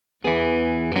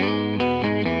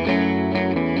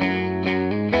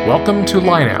Welcome to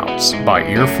Lineouts by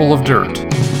Earful of Dirt,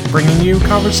 bringing you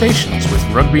conversations with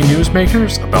rugby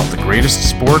newsmakers about the greatest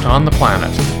sport on the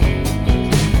planet.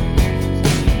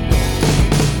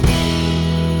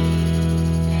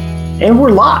 And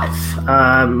we're live.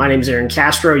 My name is Aaron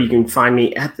Castro. You can find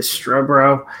me at the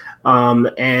Strobro,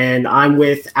 and I'm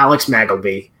with Alex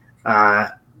Magleby.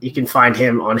 You can find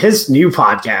him on his new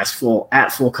podcast,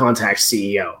 Full Contact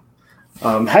CEO.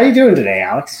 How are you doing today,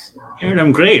 Alex? Aaron,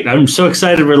 I'm great. I'm so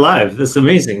excited we're live. That's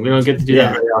amazing. We don't get to do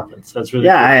that very often, so that's really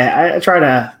cool. I try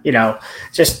to,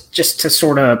 just to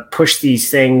sort of push these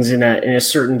things in a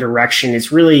certain direction.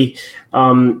 It's really,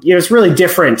 it's really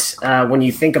different when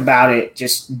you think about it.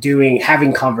 Just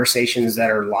having conversations that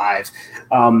are live.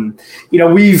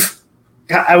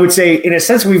 I would say, in a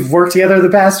sense, we've worked together in the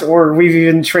past, or we've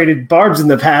even traded barbs in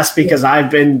the past, because I've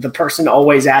been the person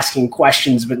always asking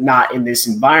questions, but not in this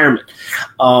environment.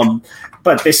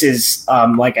 But this is,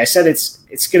 like I said,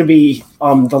 it's going to be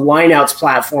the Lineouts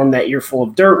platform that Earful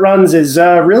of Dirt runs is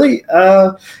really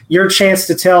your chance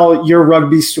to tell your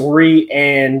rugby story.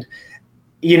 And,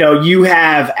 you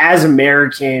have as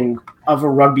American of a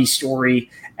rugby story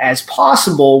as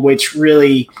possible, which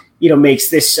really, makes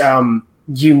this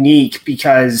unique,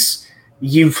 because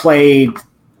you played,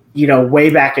 way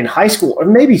back in high school, or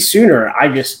maybe sooner. I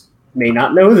just may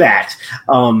not know that.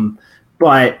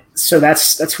 But so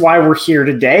that's why we're here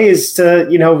today, is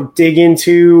to, dig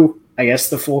into, I guess,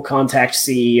 the Full Contact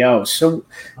CEO. So,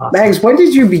 awesome. Mags, when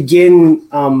did you begin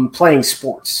playing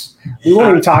sports? We won't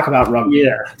even talk about rugby.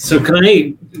 Yeah. So can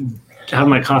I have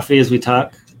my coffee as we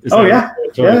talk? Yeah.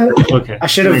 Okay. I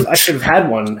should have had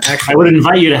one. Actually, I would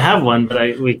invite you to have one,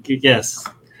 but yes.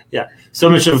 Yeah. So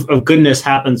much of goodness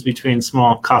happens between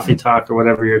small coffee talk or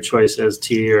whatever your choice is,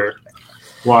 tea or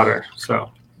water.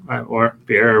 So, or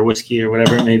beer or whiskey or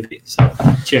whatever it may be. So,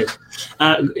 cheers.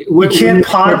 We can't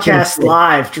podcast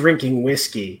live drinking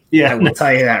whiskey. Yeah, I will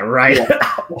tell you that right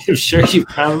now. I'm sure you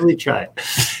probably tried.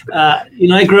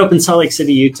 I grew up in Salt Lake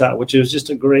City, Utah, which was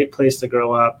just a great place to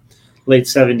grow up. Late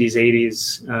 70s,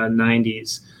 80s,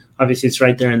 90s. Obviously, it's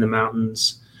right there in the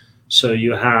mountains. So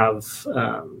you have,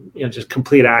 just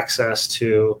complete access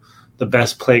to the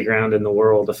best playground in the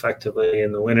world, effectively.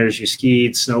 In the winters, you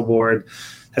skied, snowboard.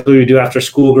 That's what we would do after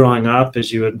school growing up,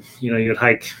 is you'd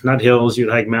hike, not hills, you'd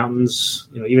hike mountains,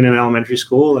 even in elementary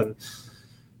school. And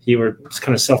you were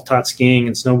kind of self-taught skiing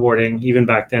and snowboarding, even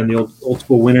back then, the old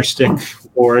school winter stick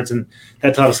boards. And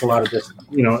that taught us a lot of this,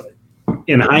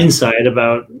 in hindsight,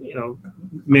 about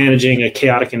managing a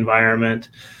chaotic environment,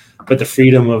 but the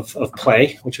freedom of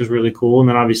play, which was really cool. And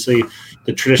then obviously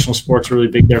the traditional sports are really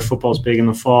big there. Football's big in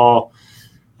the fall.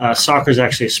 Soccer is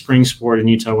actually a spring sport in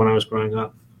Utah when I was growing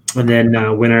up. And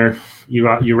then winter,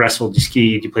 you wrestled, you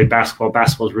skied, you played basketball.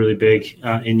 Basketball is really big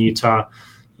in Utah.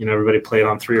 Everybody played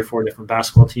on 3 or 4 different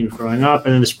basketball teams growing up.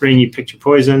 And in the spring, you picked your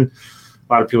poison.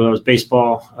 A lot of people, that was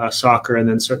baseball, soccer. And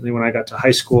then certainly when I got to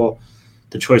high school,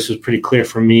 the choice was pretty clear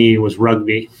for me, was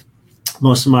rugby.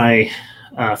 Most of my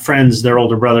friends, their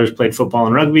older brothers played football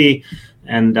and rugby.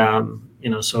 And,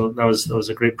 so that was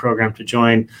a great program to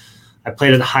join. I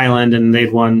played at Highland, and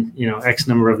they'd won, X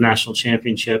number of national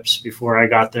championships before I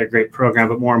got there. Great program.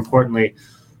 But more importantly,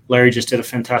 Larry just did a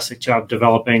fantastic job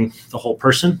developing the whole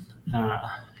person.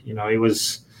 He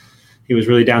was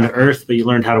really down to earth, but you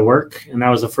learned how to work. And that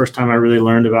was the first time I really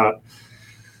learned about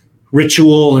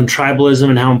ritual and tribalism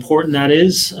and how important that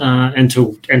is, and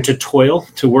to toil,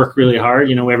 to work really hard.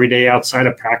 Every day outside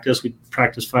of practice, we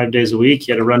practiced 5 days a week.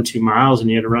 You had to run 2 miles, and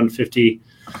you had to run 10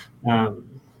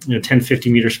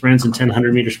 50-meter sprints and 10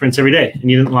 100-meter sprints every day.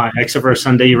 And you didn't lie, except for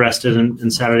Sunday you rested,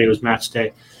 and Saturday was match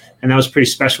day. And that was pretty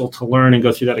special to learn and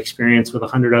go through that experience with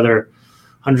 100 other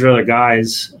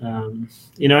guys. And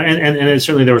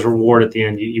certainly there was a reward at the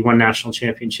end. You won national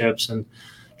championships, and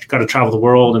you got to travel the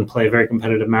world and play very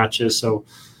competitive matches. So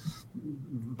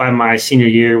by my senior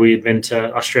year, we had been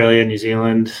to Australia, New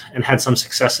Zealand, and had some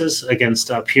successes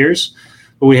against peers.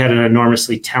 But we had an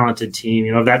enormously talented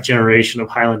team. Of that generation of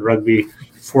Highland rugby,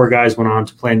 4 guys went on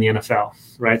to play in the NFL,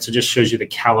 right? So it just shows you the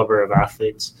caliber of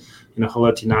athletes.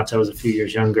 Haloti Ngata was a few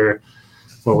years younger.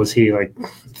 What was he, like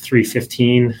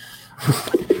 315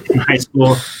 in high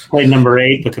school? Played number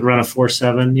 8, but could run a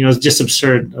 4.7. It was just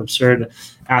absurd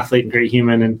athlete and great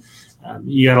human. And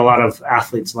you had a lot of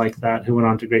athletes like that who went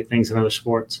on to great things in other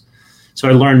sports. So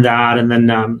I learned that. And then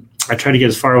I tried to get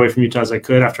as far away from Utah as I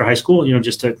could after high school,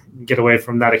 just to get away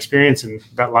from that experience and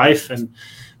that life, and,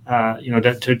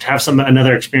 to have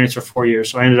another experience for 4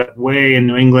 years. So I ended up way in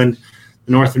New England,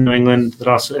 the north of New England, but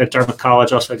also at Dartmouth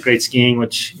College, also had great skiing,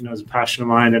 which, is a passion of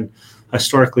mine, and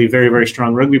historically very, very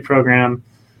strong rugby program.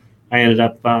 I ended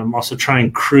up also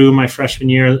trying crew my freshman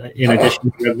year in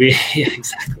addition to rugby. Yeah,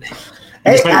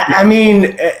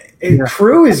 exactly.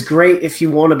 Crew is great if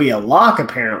you want to be a lock,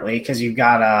 apparently, because you've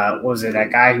got a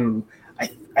guy who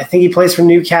I think he plays for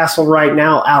Newcastle right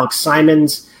now. Alex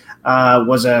Simons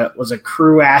was a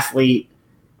crew athlete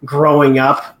growing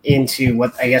up into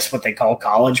what they call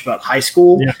college, but high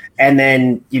school, and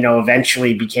then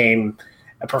eventually became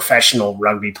a professional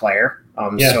rugby player.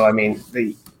 So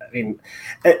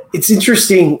it's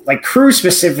interesting. Like crew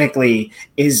specifically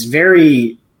is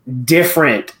very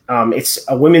different. It's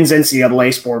a women's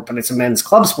NCAA sport, but it's a men's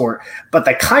club sport. But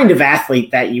the kind of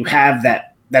athlete that you have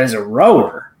that is a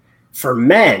rower for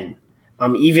men,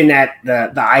 even at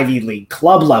the Ivy League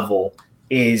club level,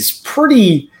 is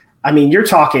pretty. I mean, you're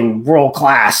talking world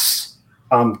class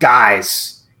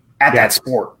guys at that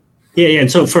sport. Yeah.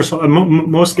 And so first of all,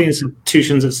 most of the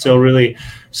institutions that still really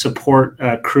support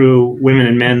crew, women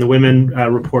and men, the women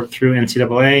report through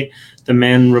NCAA, the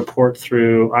men report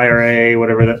through IRA,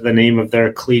 whatever the name of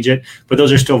their collegiate, but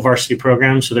those are still varsity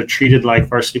programs. So they're treated like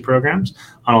varsity programs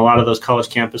on a lot of those college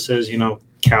campuses,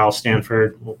 Cal,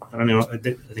 Stanford. I don't know. I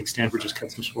think Stanford just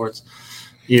cut some sports.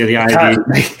 Yeah, the Ivy.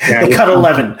 They cut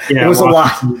 11. Yeah, it was a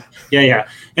lot. Yeah.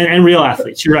 And real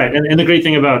athletes. You're right. And the great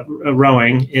thing about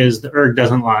rowing is the erg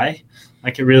doesn't lie.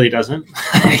 Like it really doesn't.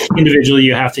 Individually,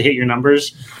 you have to hit your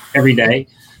numbers every day.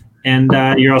 And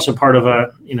you're also part of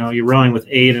you're rowing with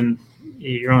 8 and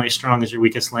you're only as strong as your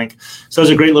weakest link. So it was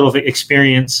a great little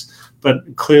experience,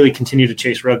 but clearly continued to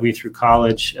chase rugby through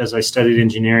college as I studied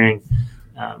engineering.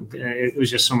 It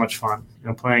was just so much fun,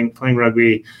 playing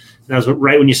rugby. That was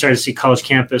right when you started to see college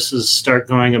campuses start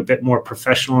going a bit more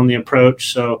professional in the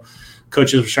approach. So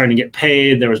coaches were starting to get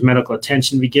paid. There was medical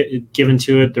attention to be given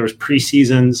to it. There was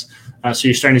preseasons. So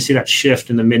you're starting to see that shift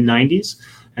in the mid-90s.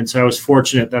 And so I was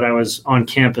fortunate that I was on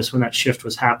campus when that shift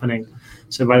was happening.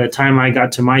 So by the time I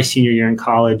got to my senior year in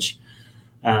college,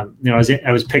 I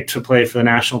was picked to play for the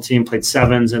national team, played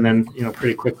sevens, and then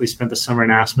pretty quickly spent the summer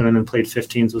in Aspen, and then played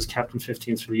 15s, was captain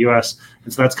 15s for the U.S.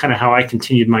 And so that's kind of how I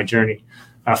continued my journey.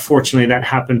 Fortunately, that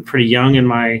happened pretty young in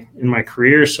my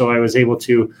career, so I was able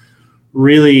to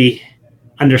really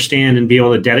understand and be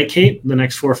able to dedicate the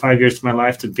next 4 or 5 years of my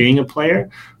life to being a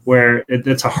player, where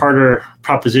it's a harder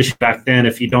proposition back then.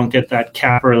 If you don't get that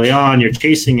cap early on, you're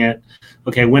chasing it.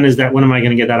 Okay, when am I going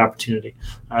to get that opportunity?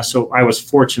 So I was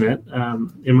fortunate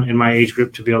in my age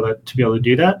group to be able to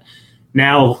do that.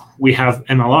 Now we have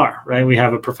MLR, right? We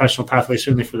have a professional pathway,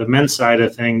 certainly for the men's side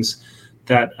of things,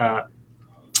 that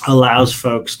allows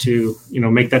folks to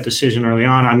make that decision early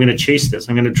on. I'm going to chase this.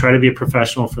 I'm going to try to be a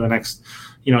professional for the next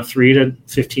 3 to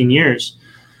 15 years.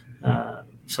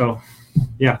 So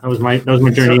yeah, that was my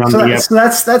journey on the. So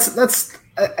that's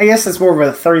I guess that's more of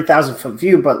a 30,000-foot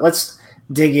view, but let's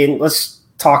dig in. Let's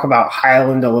talk about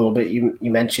Highland a little bit. You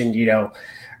mentioned,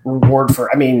 reward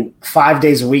for, 5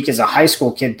 days a week as a high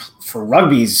school kid for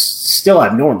rugby is still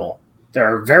abnormal. There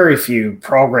are very few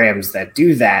programs that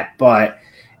do that, but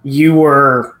when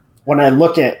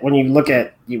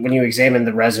you examine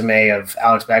the resume of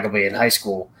Alex Bagleby in high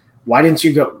school, why didn't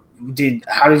you go?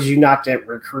 How did you not get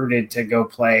recruited to go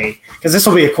play? Because this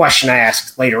will be a question I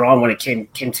asked later on when it came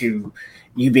to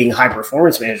you being high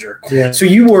performance manager. Yeah. So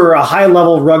you were a high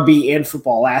level rugby and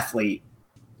football athlete.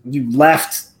 You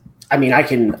left. I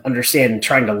can understand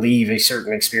trying to leave a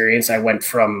certain experience. I went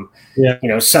from,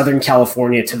 Southern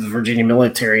California to the Virginia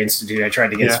Military Institute. I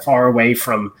tried to get as far away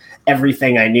from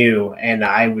everything I knew. And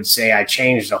I would say I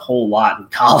changed a whole lot in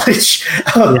college.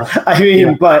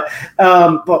 But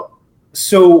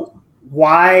so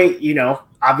why,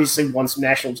 obviously won some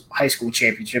national high school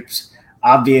championships.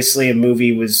 Obviously a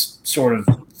movie was sort of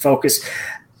focused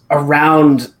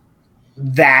around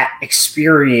that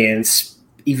experience.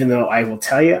 Even though I will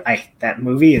tell you, that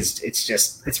movie it's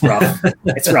rough.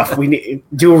 It's rough. We need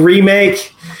to do a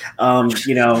remake. Yeah,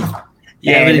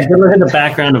 but it's in the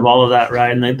background of all of that,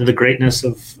 right? And the greatness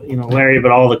of Larry,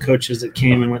 but all the coaches that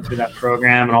came and went through that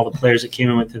program, and all the players that came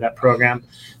and went through that program.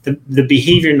 The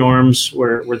behavior norms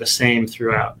were the same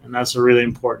throughout, and that's a really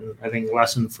important, I think,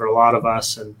 lesson for a lot of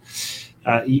us. And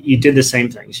you did the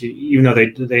same things, even though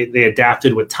they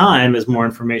adapted with time as more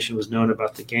information was known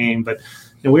about the game, but.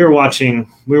 And we were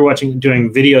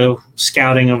doing video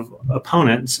scouting of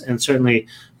opponents, and certainly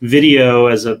video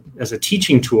as a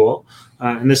teaching tool.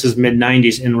 And this is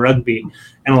mid-90s in rugby,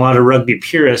 and a lot of rugby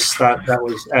purists thought that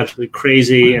was absolutely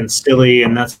crazy and silly,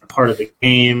 and that's part of the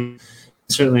game.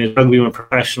 Certainly, as rugby went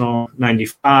professional,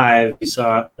 95, we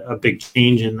saw a big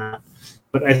change in that.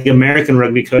 But I think American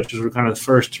rugby coaches were kind of the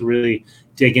first to really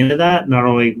dig into that. Not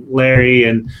only Larry,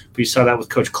 and we saw that with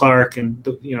Coach Clark, and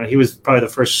he was probably the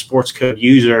first sports code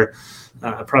user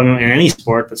probably not in any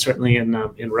sport, but certainly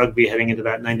in rugby, heading into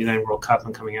that '99 World Cup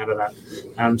and coming out of that.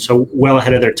 So well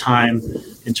ahead of their time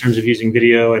in terms of using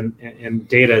video and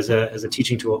data as a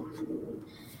teaching tool.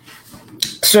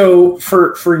 So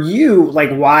for you, like,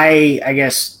 why, I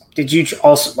guess, did you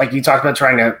also, like, you talked about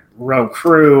trying to row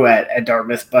crew at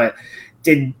Dartmouth, but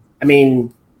team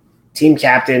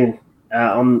captain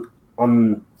I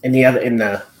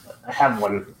have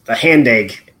one, the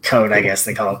Handag code, I guess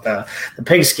they call it, the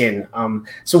pigskin.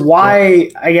 So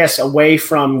why, I guess, away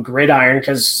from gridiron?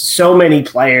 Because so many of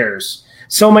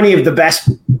the best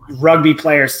rugby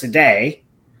players today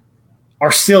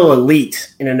are still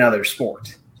elite in another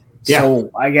sport. Yeah. So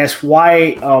I guess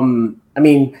why, and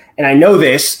I know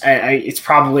this, it's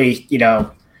probably,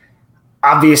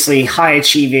 obviously high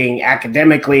achieving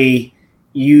academically,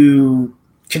 you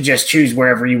could just choose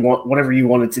whatever you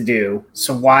wanted to do.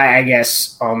 So why, I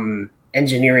guess,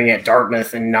 engineering at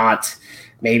Dartmouth and not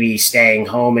maybe staying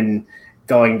home and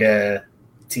going to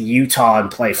Utah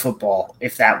and play football,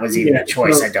 if that was even a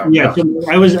choice? I don't know. So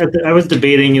I was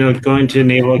debating, going to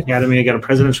Naval Academy. I got a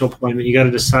presidential appointment. You got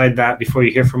to decide that before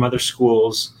you hear from other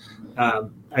schools.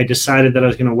 I decided that I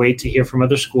was going to wait to hear from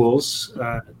other schools.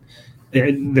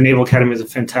 The Naval Academy was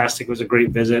fantastic. It was a great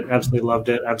visit. Absolutely loved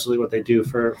it. Absolutely what they do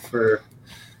for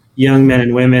young men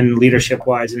and women, leadership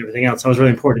wise, and everything else. That was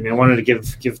really important to me. I wanted to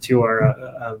give to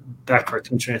our back to our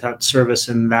country. I thought service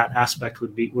in that aspect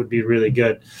would be really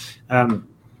good.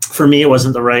 For me, it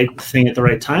wasn't the right thing at the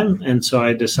right time, and so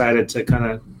I decided to kind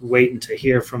of wait and to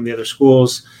hear from the other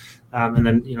schools, and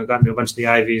then got into a bunch of the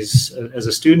Ivies as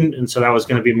a student, and so that was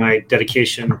going to be my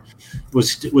dedication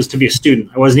was to be a student.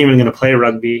 I wasn't even going to play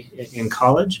rugby in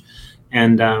college,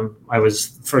 and I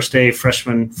was first day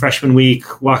freshman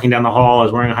week walking down the hall. I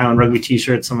was wearing a Highland rugby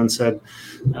T-shirt. Someone said,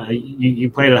 "You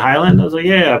played at Highland?" I was like,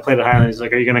 "Yeah, I played at Highland." He's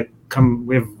like, "Are you going to come?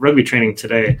 We have rugby training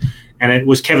today." And it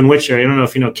was Kevin Witcher. I don't know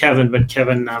if you know Kevin, but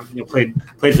Kevin played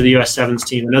for the U.S. Sevens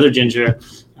team. Another ginger,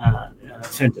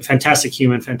 fantastic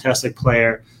human, fantastic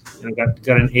player.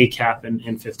 Got an A cap in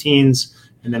 15s,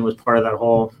 and then was part of that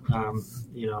whole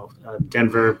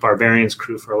Denver Barbarians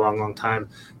crew for a long, long time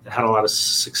that had a lot of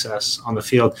success on the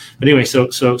field. But anyway, so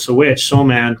Witch, Soul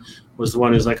Man, was the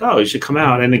one who's like, "Oh, you should come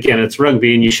out." And again, it's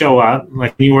rugby, and you show up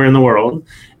like anywhere in the world,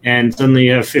 and suddenly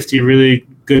you have 50 really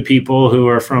good people who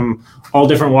are from all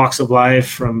different walks of life,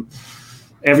 from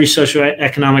every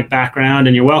socioeconomic background,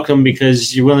 and you're welcome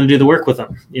because you're willing to do the work with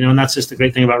them, and that's just the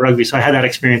great thing about rugby. So I had that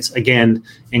experience again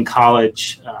in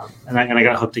college, and I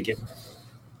got hooked again.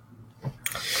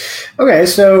 Okay,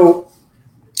 so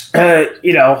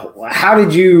how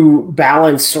did you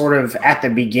balance sort of at the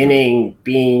beginning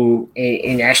being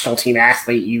a national team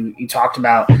athlete? You talked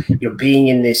about being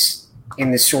in this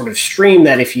sort of stream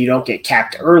that if you don't get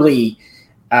capped early,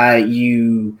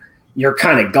 you're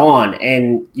kind of gone.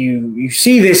 And you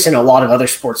see this in a lot of other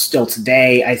sports still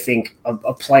today. I think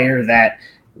a player that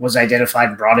was identified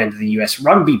and brought into the U.S.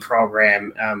 rugby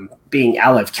program, being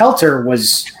Alev Kelter,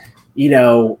 was,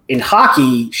 in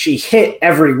hockey, she hit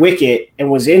every wicket and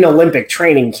was in Olympic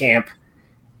training camp.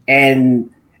 And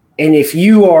if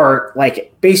you are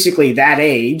like basically that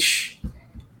age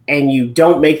and you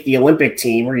don't make the Olympic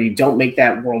team or you don't make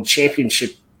that world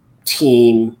championship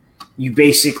team, you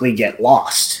basically get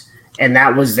lost. And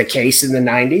that was the case in the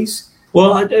 90s?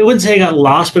 Well, I wouldn't say I got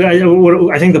lost, but I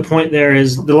think the point there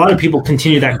is that a lot of people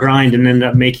continue that grind and end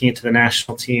up making it to the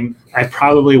national team.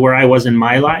 Probably where I was in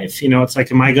my life, it's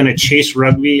like, am I going to chase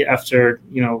rugby after,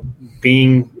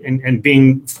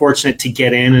 being fortunate to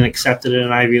get in and accepted at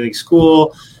an Ivy League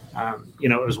school?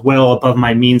 It was well above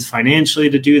my means financially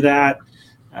to do that.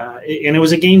 And it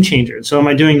was a game changer. So am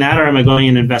I doing that, or am I going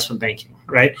in investment banking?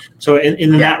 Right. So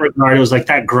in that regard, it was like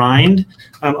that grind.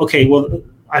 Okay, well,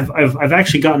 I've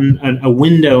actually gotten a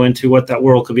window into what that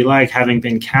world could be like, having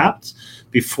been capped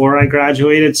before I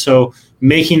graduated. So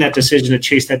making that decision to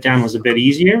chase that down was a bit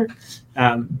easier.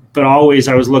 But always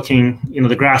I was looking,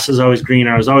 the grass is always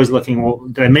greener. I was always looking, well,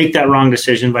 did I make that wrong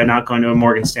decision by not going to a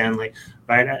Morgan Stanley?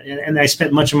 Right. And I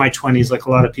spent much of my 20s, like a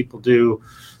lot of people do,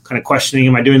 kind of questioning,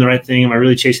 am I doing the right thing? Am I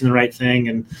really chasing the right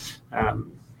thing?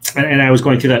 And I was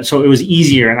going through that. So it was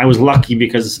easier, and I was lucky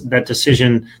because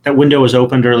that window was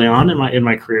opened early on in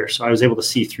my career. So I was able to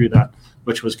see through that,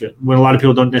 which was good. When a lot of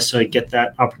people don't necessarily get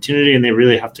that opportunity, and they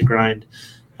really have to grind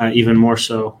even more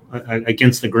so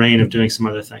against the grain of doing some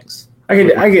other things. I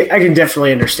can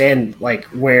definitely understand like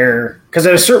where, because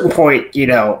at a certain point,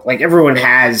 like everyone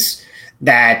has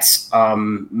that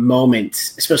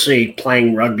moment, especially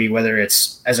playing rugby, whether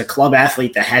it's as a club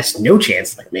athlete that has no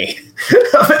chance like me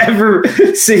of ever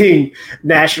seeing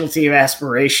national team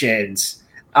aspirations,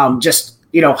 just,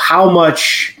 how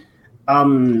much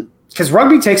because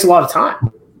rugby takes a lot of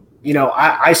time.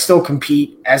 I still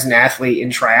compete as an athlete in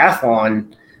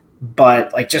triathlon,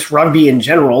 but like just rugby in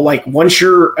general, like once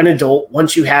you're an adult,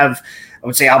 once you have, I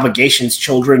would say, obligations,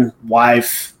 children,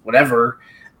 wife, whatever,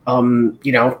 going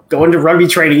to rugby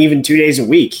training even 2 days a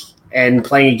week and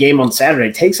playing a game on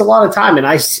Saturday takes a lot of time. And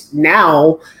I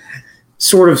now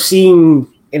sort of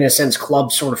seeing, in a sense,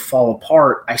 clubs sort of fall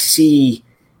apart. I see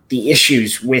the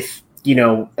issues with,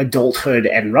 adulthood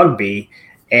and rugby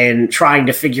and trying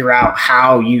to figure out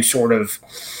how you sort of,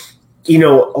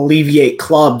 alleviate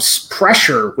clubs'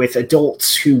 pressure with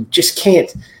adults who just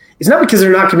can't. It's not because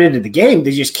they're not committed to the game;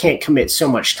 they just can't commit so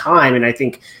much time. And I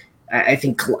think,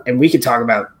 and we could talk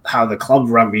about how the club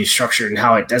rugby is structured and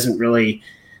how it doesn't really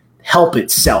help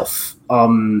itself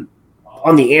on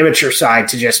the amateur side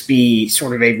to just be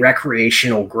sort of a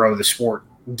recreational, grow the sport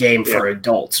game for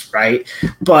adults, right?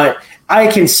 But I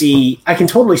can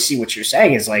totally see what you're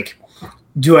saying is like,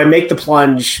 do I make the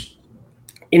plunge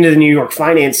into the New York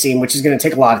finance scene, which is going to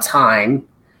take a lot of time,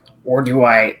 or do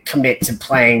I commit to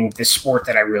playing the sport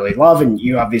that I really love? And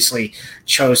you obviously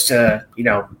chose to,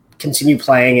 continue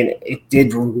playing, and it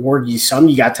did reward you some.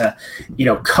 You got to,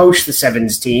 coach the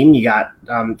sevens team. You got,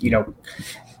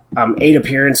 8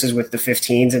 appearances with the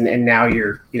 15s, and now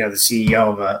you're, the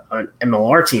CEO of an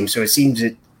MLR team. So it seems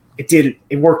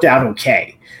it worked out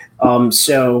okay.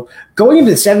 So going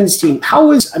into the sevens team, how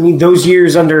was, those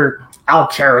years under Al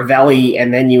Caravelli,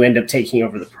 and then you end up taking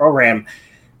over the program?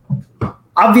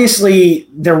 Obviously,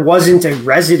 there wasn't a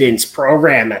residence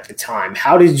program at the time.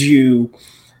 How did you,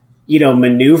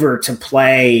 maneuver to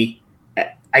play,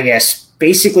 I guess,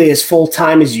 basically as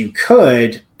full-time as you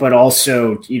could, but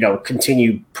also,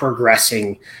 continue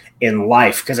progressing in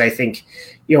life? Because I think,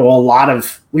 a lot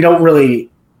of,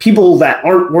 people that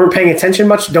weren't paying attention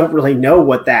much don't really know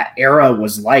what that era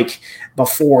was like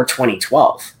before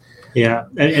 2012. Yeah.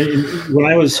 And when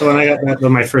I got back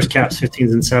with my first caps,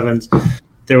 15s and 7s,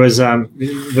 there was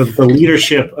the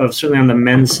leadership of, certainly on the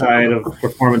men's side of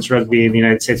performance rugby in the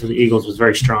United States with the Eagles, was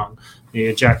very strong.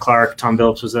 Jack Clark, Tom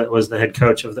Billups was the head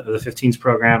coach of the 15s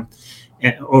program,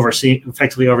 and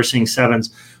effectively overseeing 7s.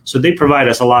 So they provide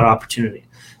us a lot of opportunity.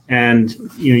 And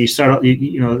they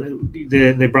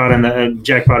brought in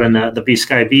Jack brought in the B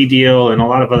Sky B deal and a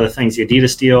lot of other things, the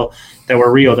Adidas deal, that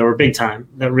were real, that were big time,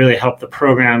 that really helped the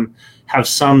program have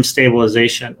some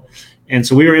stabilization. And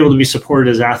so we were able to be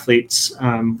supported as athletes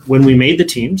when we made the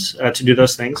teams to do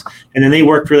those things. And then they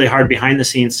worked really hard behind the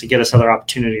scenes to get us other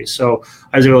opportunities. So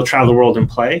I was able to travel the world and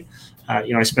play.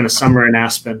 I spent a summer in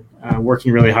Aspen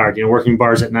working really hard, working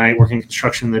bars at night, working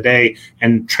construction in the day,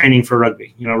 and training for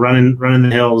rugby, running the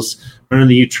hills, running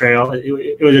the Ute Trail.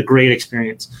 It was a great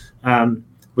experience.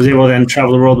 Was able to then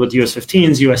travel the world with US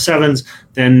 15s, US 7s.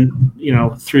 Then,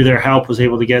 through their help, was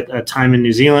able to get a time in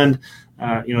New Zealand,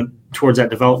 towards that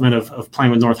development of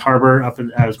playing with North Harbor.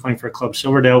 I was playing for a club,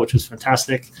 Silverdale, which was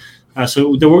fantastic.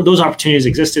 So those opportunities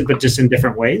existed, but just in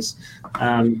different ways.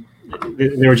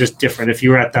 They were just different if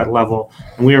you were at that level,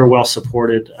 and we were well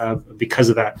supported because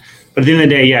of that. But at the end of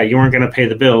the day, you weren't going to pay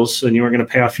the bills, and you weren't going to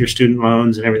pay off your student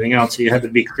loans and everything else. So you had to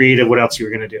be creative what else you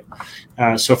were going to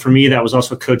do. So for me, that was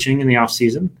also coaching in the off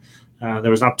season.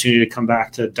 There was an opportunity to come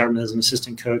back to Dartmouth as an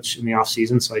assistant coach in the off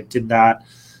season. So I did that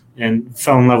and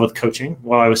fell in love with coaching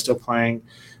while I was still playing.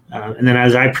 And then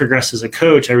as I progressed as a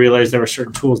coach, I realized there were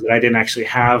certain tools that I didn't actually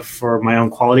have for my own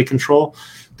quality control.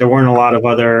 There weren't a lot of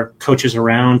other coaches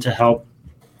around to help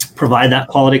provide that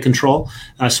quality control.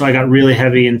 So I got really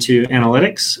heavy into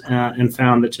analytics and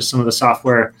found that just some of the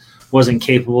software wasn't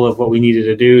capable of what we needed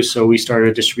to do. So we started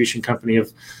a distribution company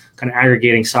of kind of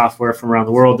aggregating software from around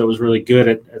the world that was really good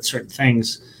at certain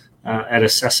things, at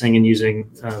assessing and using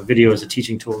video as a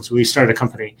teaching tool. So we started a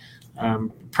company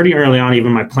pretty early on,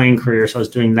 even my playing career. So I was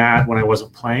doing that when I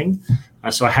wasn't playing.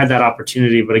 So I had that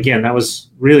opportunity. But again, that was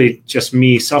really just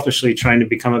me selfishly trying to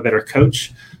become a better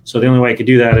coach. So the only way I could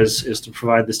do that is to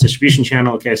provide this distribution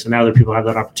channel. Okay, so now other people have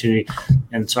that opportunity.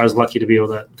 And so I was lucky to be able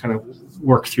to kind of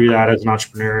work through that as an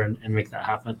entrepreneur and make that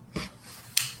happen.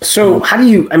 So how do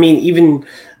you, even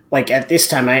like at this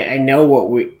time, I know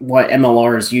what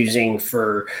MLR is using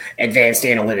for advanced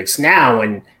analytics now,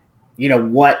 and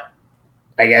what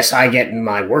I guess I get in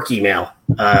my work email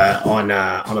on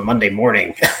a Monday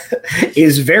morning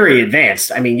is very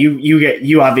advanced.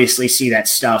 You obviously see that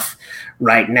stuff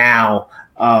right now,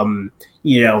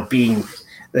 being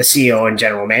the CEO and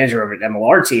general manager of an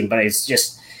MLR team, but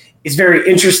it's very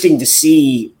interesting to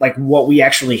see like what we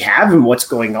actually have and what's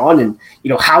going on, and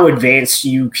how advanced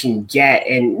you can get,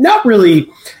 and not really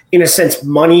in a sense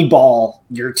moneyball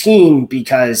your team,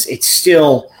 because it's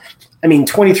still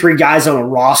 23 guys on a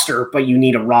roster, but you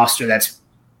need a roster that's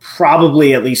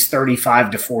probably at least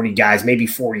 35 to 40 guys, maybe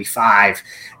 45,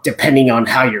 depending on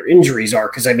how your injuries are.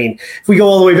 Because, I mean, if we go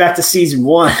all the way back to season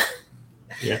 1,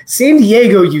 San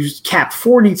Diego capped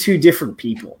 42 different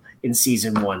people in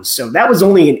season 1. So that was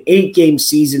only an 8-game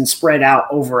season spread out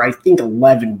over, I think,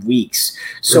 11 weeks.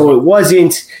 So it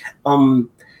wasn't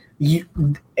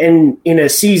and in a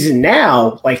season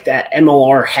now, like that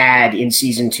MLR had in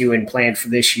season 2 and planned for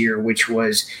this year, which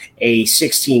was a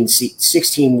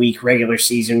 16-week regular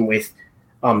season with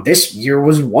this year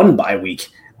was 1 bye week.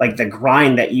 Like the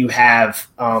grind that you have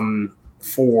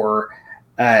for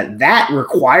that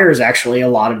requires actually a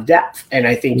lot of depth. And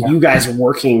I think you guys are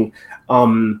working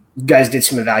you guys did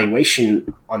some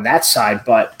evaluation on that side,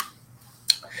 but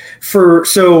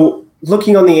so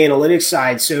looking on the analytics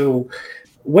side, so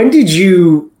when did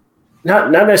you,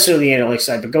 not necessarily the analytics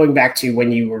side, but going back to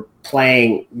when you were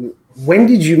playing, when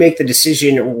did you make the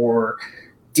decision, or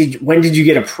when did you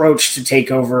get approached to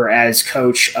take over as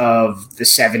coach of the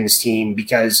Sevens team?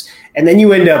 Because, and then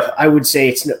you end up, I would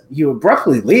say you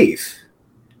abruptly leave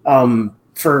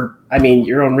for, I mean,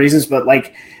 your own reasons, but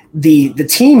like the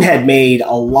team had made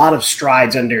a lot of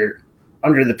strides under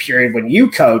the period when you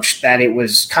coached, that it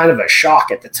was kind of a shock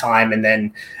at the time. And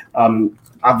then,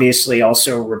 obviously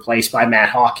also replaced by Matt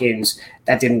Hawkins.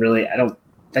 That didn't really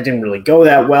go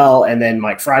that well. And then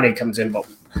Mike Friday comes in. But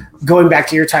going back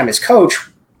to your time as coach,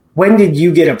 when did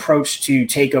you get approached to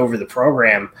take over the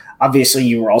program? Obviously,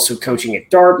 you were also coaching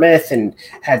at Dartmouth and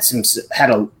had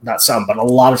a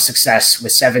lot of success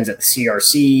with Sevens at the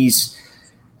CRCs.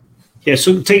 Yeah,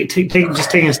 so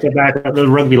taking a step back, the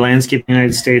rugby landscape in the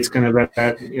United States, kind of at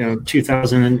that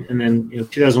 2000 and then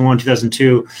 2001,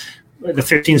 2002. The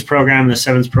 15s program and the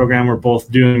 7s program were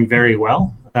both doing very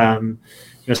well.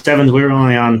 Sevens, we were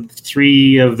only on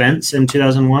 3 events in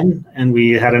 2001, and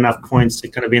we had enough points to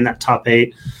kind of be in that top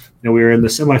 8. We were in the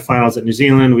semifinals at New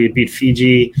Zealand. We beat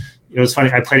Fiji. It was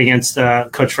funny. I played against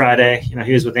Coach Friday.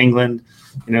 He was with England.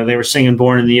 They were singing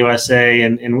 "Born in the USA"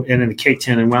 and in the Cake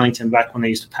Tin in Wellington back when they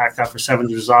used to pack that for Sevens,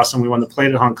 which was awesome. We won the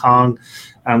plate at Hong Kong.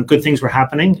 Good things were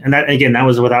happening, and that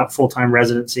was without full-time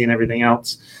residency and everything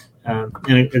else.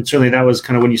 And certainly that was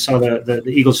kind of when you saw the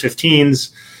Eagles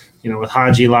 15s, with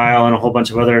Haji, Lyle, and a whole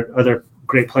bunch of other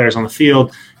great players on the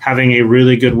field, having a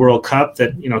really good World Cup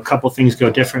that, a couple things go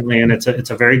differently, and it's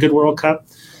a very good World Cup.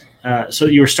 So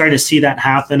you were starting to see that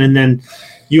happen. And then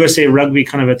USA Rugby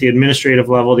kind of at the administrative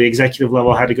level, the executive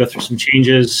level had to go through some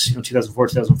changes, 2004,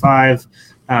 2005.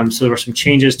 So there were some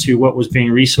changes to what was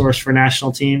being resourced for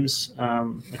national teams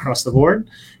across the board,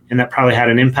 and that probably had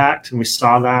an impact. And we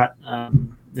saw that.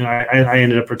 I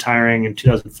ended up retiring in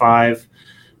 2005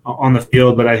 on the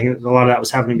field, but I think a lot of that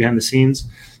was happening behind the scenes.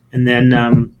 And then,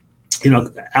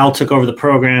 Al took over the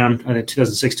program in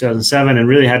 2006, 2007, and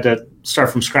really had to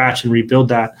start from scratch and rebuild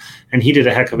that. And he did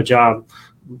a heck of a job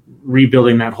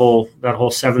rebuilding that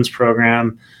whole Sevens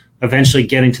program, eventually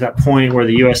getting to that point where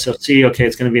the USOC, okay,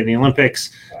 it's going to be in the Olympics.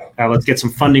 Let's get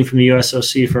some funding from the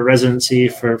USOC for residency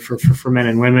for men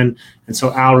and women. And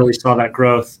so Al really saw that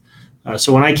growth.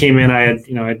 So when I came in, I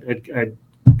had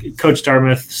coached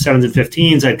Dartmouth 7s and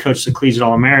 15s. I'd coached the Collegiate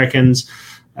All-Americans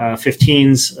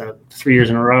 15s 3 years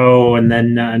in a row, and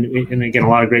then and again, a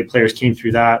lot of great players came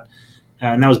through that.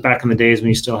 And that was back in the days when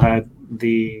you still had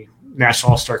the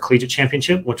National All-Star Collegiate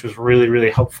Championship, which was really, really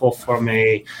helpful from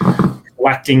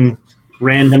collecting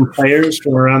random players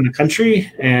from around the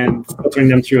country and filtering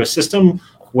them through a system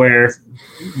where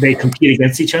they compete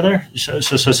against each other. So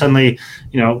suddenly,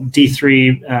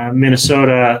 D3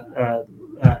 Minnesota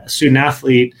student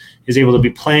athlete is able to be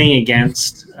playing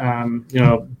against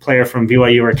a player from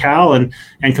BYU or Cal and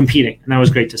competing, and that was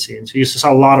great to see. And so you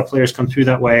saw a lot of players come through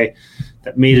that way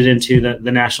that made it into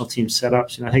the national team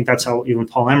setups. And I think that's how even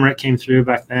Paul Emmerich came through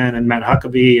back then, and Matt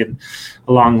Huckabee, and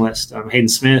a long list. Hayden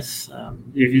Smith.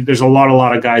 There's a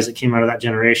lot of guys that came out of that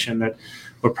generation that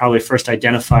were probably first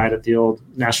identified at the old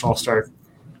National All-Star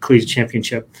Collegiate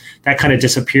Championship. That kind of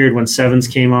disappeared when Sevens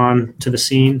came on to the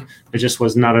scene. There just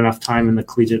was not enough time in the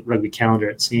collegiate rugby calendar,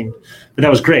 it seemed. But that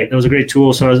was great. That was a great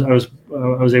tool. So I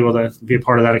was able to be a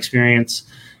part of that experience,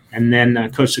 and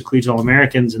then coached the Collegiate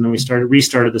All-Americans, and then we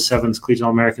restarted the Sevens Collegiate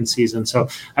All-American season. So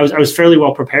I was fairly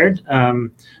well prepared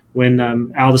when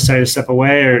Al decided to step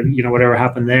away, or whatever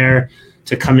happened there,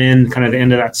 to come in kind of the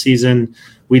end of that season.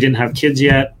 We didn't have kids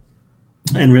yet,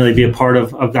 and really be a part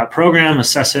of that program,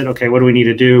 assess it. Okay, what do we need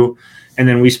to do? And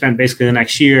then we spent basically the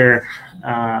next year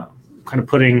kind of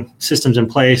putting systems in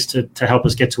place to help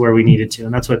us get to where we needed to.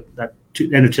 And that's what that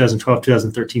end of 2012,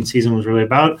 2013 season was really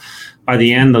about. By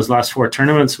the end, those last 4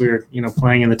 tournaments, we were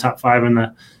playing in the top 5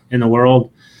 in the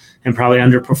world, and probably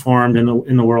underperformed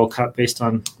in the World Cup based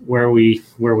on where we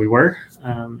were.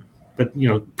 But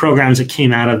programs that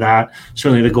came out of that,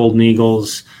 certainly the Golden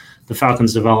Eagles, the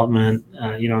Falcons development,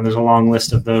 and there's a long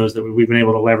list of those that we've been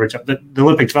able to leverage. The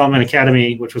Olympic Development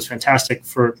Academy, which was fantastic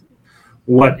for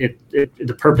what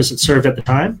the purpose it served at the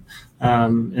time.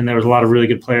 And there was a lot of really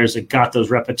good players that got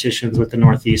those repetitions with the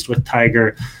Northeast, with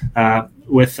Tiger,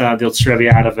 with the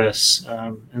Australia-Atavis.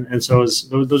 And so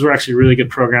those were actually really good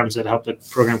programs that helped the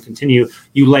program continue.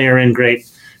 You layer in great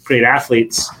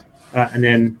athletes, and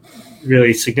then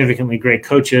really significantly great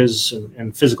coaches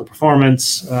and physical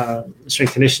performance,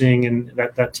 strength conditioning, and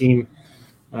that team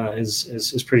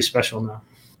is pretty special now.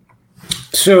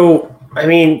 So, I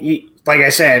mean, like I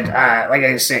said,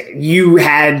 you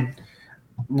had,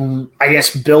 I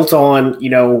guess, built on,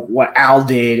 what Al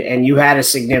did, and you had a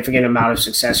significant amount of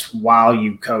success while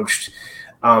you coached,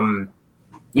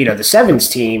 the sevens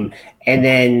team. And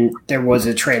then there was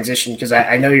a transition, because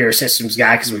I know you're a systems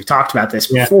guy because we've talked about this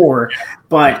before,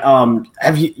 but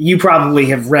you probably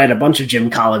have read a bunch of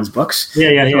Jim Collins books.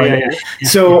 Yeah.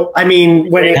 So, I mean,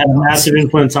 when it had a massive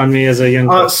influence on me as a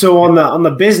young so on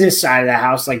the business side of the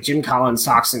house, like Jim Collins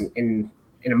talks in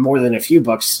more than a few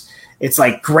books, it's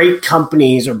like great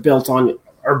companies are built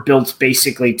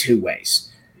basically two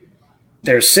ways.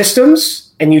 There's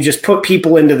systems, and you just put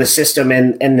people into the system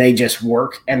and they just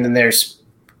work. And then there's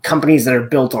companies that are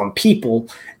built on people,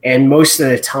 and most of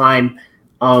the time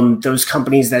those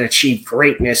companies that achieve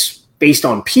greatness based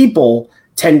on people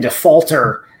tend to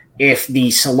falter if the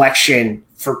selection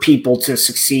for people to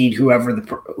succeed,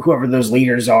 whoever those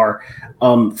leaders are,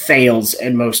 fails.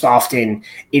 And most often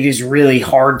it is really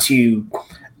hard to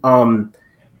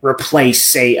replace,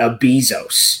 say, a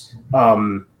Bezos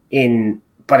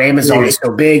but Amazon is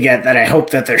so big that I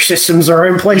hope that their systems are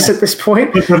in place at this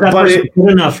point. But person's good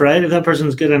enough, right? If that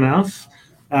person's good enough,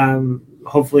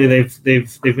 hopefully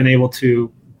they've been able to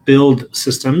build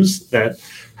systems that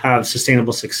have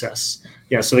sustainable success.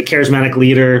 Yeah. So the charismatic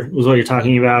leader was what you're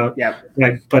talking about. Yeah.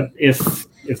 Right. But if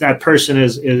that person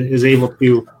is able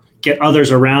to get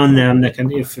others around them that can,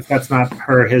 if that's not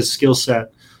his skill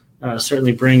set,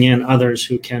 certainly bring in others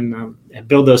who can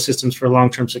build those systems for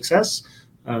long-term success.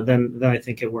 Then I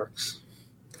think it works.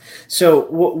 So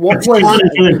what talent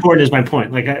is really important is my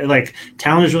point. Like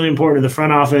talent is really important in the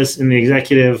front office, in the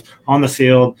executive, on the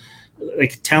field.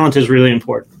 Like talent is really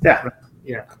important. Yeah.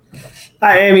 Yeah.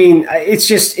 I mean, it's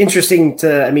just interesting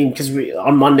because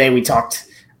on Monday we talked,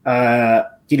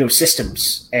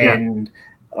 systems and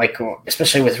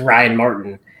especially with Ryan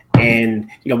Martin, and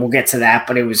we'll get to that.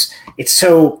 But it's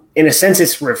so, in a sense,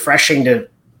 it's refreshing to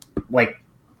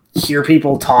hear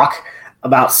people talk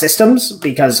about systems,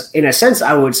 because in a sense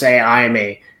I would say I am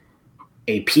a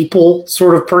people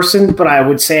sort of person, but I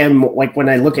would say I'm when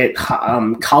I look at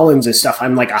Collins and stuff,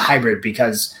 I'm like a hybrid,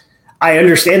 because I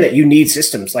understand that you need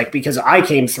systems, because I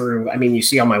came through, you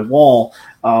see on my wall,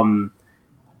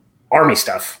 Army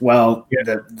stuff. Well,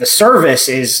 the service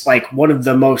is one of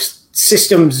the most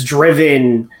systems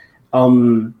driven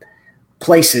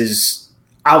places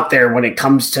out there when it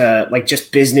comes to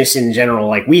just business in general.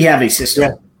 We have a system.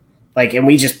 Yeah. And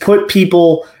we just put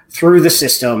people through the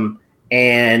system,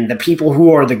 and the people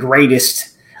who are the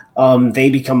greatest, they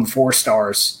become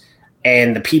 4-stars,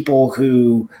 and the people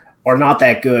who are not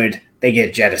that good, they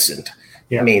get jettisoned.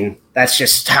 Yeah. That's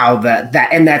just how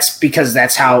and that's because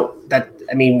that's how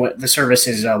the service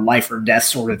is a life or death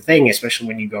sort of thing, especially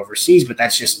when you go overseas. But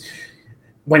that's just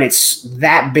when it's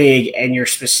that big, and your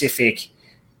specific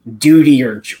duty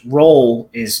or role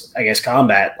is, I guess,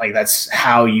 combat. That's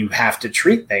how you have to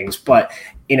treat things. But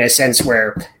in a sense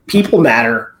where people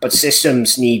matter, but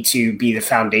systems need to be the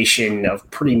foundation of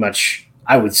pretty much,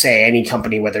 I would say, any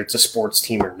company, whether it's a sports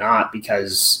team or not,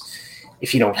 because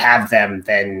if you don't have them,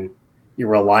 then you're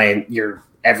reliant.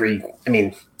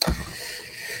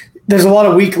 There's a lot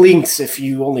of weak links if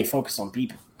you only focus on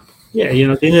people. Yeah. At the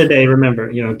end of the day,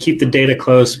 remember, keep the data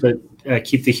close, but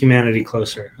keep the humanity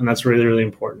closer, and that's really, really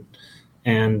important.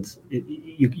 And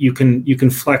you can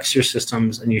flex your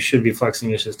systems, and you should be flexing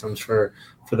your systems for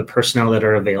the personnel that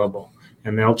are available,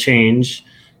 and they'll change,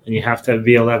 and you have to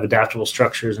be able to have adaptable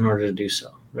structures in order to do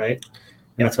so, right?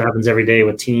 And that's what happens every day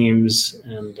with teams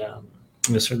and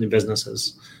certainly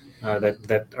businesses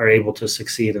that are able to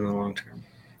succeed in the long term.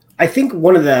 I think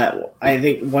one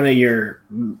of your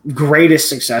greatest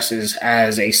successes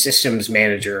as a systems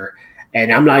manager,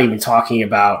 and I'm not even talking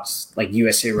about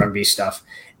USA Rugby stuff,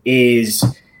 is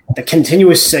the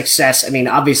continuous success.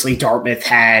 Obviously Dartmouth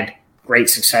had great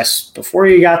success before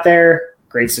you got there,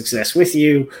 great success with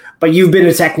you, but you've been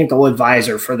a technical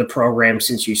advisor for the program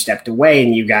since you stepped away,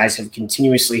 and you guys have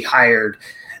continuously hired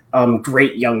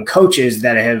great young coaches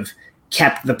that have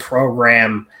kept the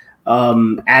program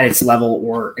at its level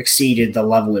or exceeded the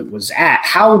level it was at.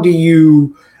 How do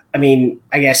you,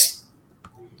 I guess,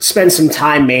 spend some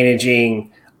time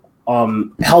managing,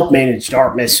 help manage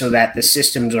Dartmouth so that the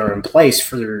systems are in place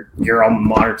for your alma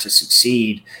mater to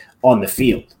succeed on the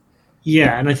field?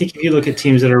 Yeah, and I think if you look at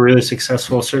teams that are really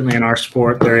successful, certainly in our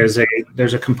sport, there's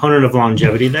a component of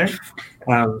longevity there.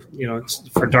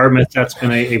 For Dartmouth, that's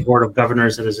been a board of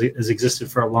governors that has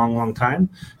existed for a long, long time.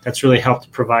 That's really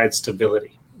helped provide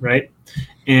stability, right?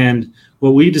 And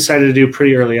what we decided to do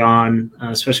pretty early on,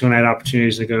 especially when I had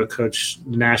opportunities to go coach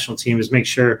the national team, is make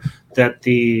sure that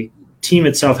the team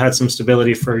itself had some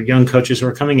stability for young coaches who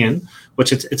are coming in,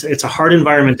 which it's a hard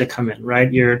environment to come in,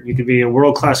 right? You could be a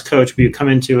world-class coach, but you come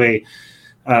into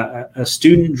a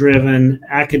student-driven,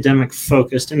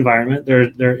 academic-focused environment.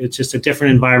 It's just a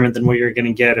different environment than what you're going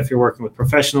to get if you're working with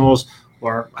professionals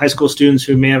or high school students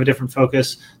who may have a different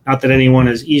focus. Not that anyone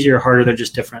is easier or harder; they're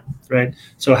just different, right?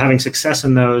 So having success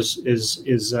in those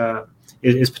is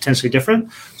potentially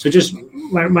different. So just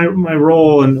my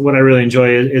role and what I really enjoy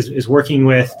is working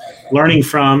with, learning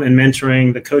from, and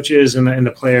mentoring the coaches and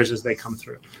the players as they come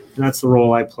through. And that's the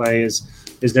role I play is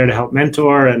there to help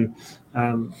mentor. And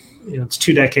it's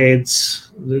 2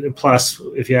 decades plus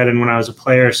if you add in when I was a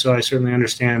player. So I certainly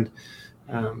understand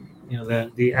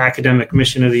the academic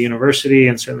mission of the university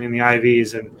and certainly in the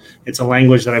Ivies. And it's a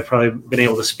language that I've probably been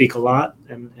able to speak a lot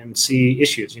and see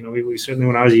issues. We certainly,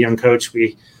 when I was a young coach,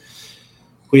 we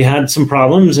had some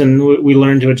problems and we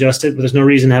learned to adjust it, but there's no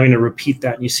reason having to repeat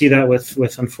that. And you see that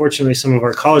with unfortunately some of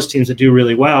our college teams that do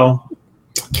really well,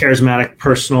 charismatic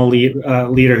personal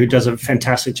leader who does a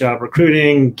fantastic job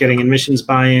recruiting, getting admissions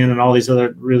buy-in and all these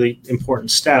other really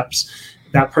important steps.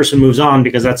 That person moves on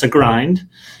because that's a grind.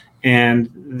 And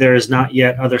there is not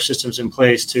yet other systems in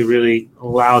place to really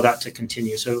allow that to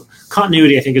continue. So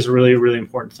continuity, I think, is a really, really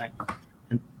important thing.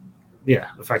 And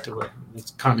effectively,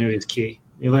 continuity is key.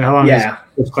 How long has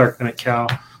Coach Clark been at Cal?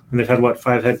 And they've had,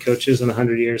 5 head coaches in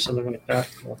 100 years, something like that?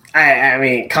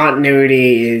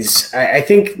 Continuity is – I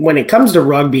think when it comes to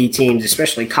rugby teams,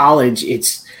 especially college,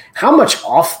 it's how much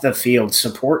off-the-field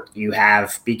support you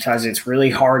have because it's really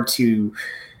hard to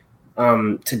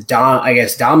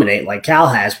dominate like Cal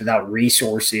has without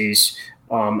resources.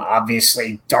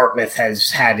 Obviously, Dartmouth has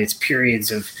had its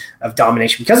periods of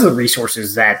domination because of the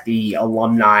resources that the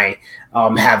alumni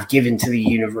have given to the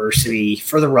university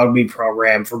for the rugby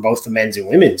program, for both the men's and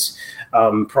women's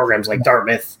programs, like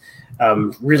Dartmouth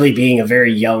really being a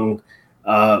very young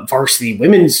varsity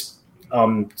women's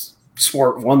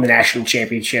sport, won the national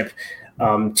championship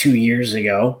 2 years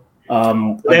ago.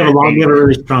 They have a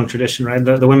really strong tradition, right?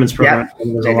 The women's program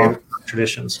has a long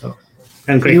tradition, so.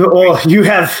 You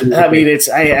have.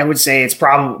 I would say it's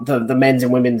probably the men's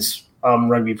and women's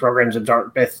rugby programs at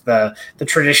Dartmouth. The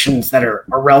traditions that are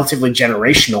relatively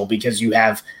generational because you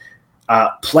have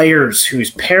players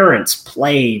whose parents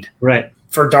played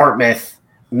for Dartmouth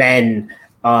men,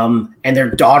 and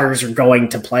their daughters are going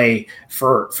to play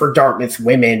for Dartmouth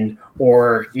women,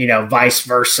 or vice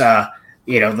versa.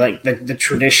 Like the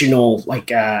traditional, I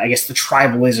guess the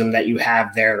tribalism that you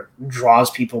have there draws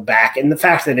people back. And the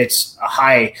fact that it's a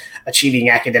high achieving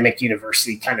academic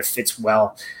university kind of fits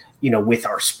well, with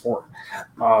our sport.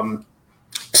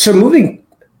 So moving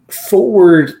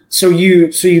forward, so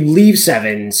you leave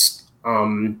Sevens,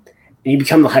 and you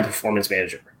become the high performance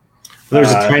manager. Well,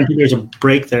 there's a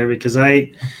break there because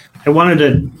I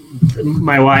wanted to,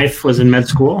 my wife was in med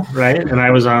school, right? And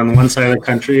I was on one side of the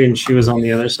country and she was on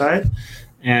the other side.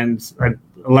 And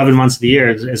 11 months of the year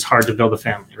is hard to build a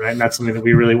family, right? And that's something that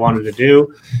we really wanted to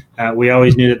do. We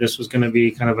always knew that this was going to be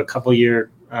kind of a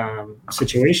couple-year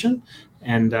situation.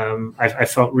 And I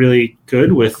felt really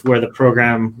good with where the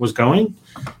program was going.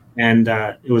 And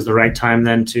it was the right time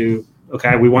then to,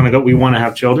 we want to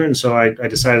have children. So I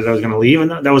decided I was going to leave.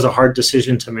 And that was a hard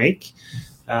decision to make.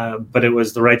 But it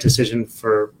was the right decision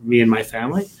for me and my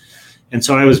family. And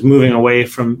so I was moving away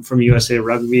from USA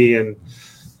Rugby, and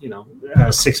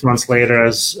 6 months later, I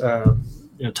was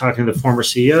talking to the former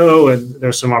CEO, and there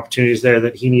were some opportunities there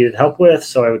that he needed help with.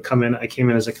 So I came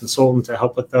in as a consultant to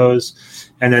help with those,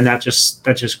 and then that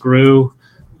just grew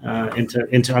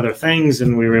into other things,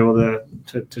 and we were able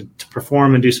to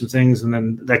perform and do some things, and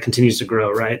then that continues to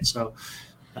grow, right? So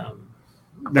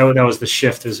that was the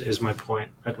shift, is my point.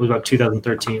 That was about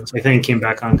 2013. So I think it came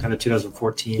back on kind of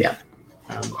 2014. Yeah,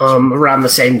 around the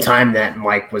same time that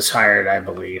Mike was hired, I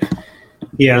believe.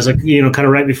 Yeah, it was kind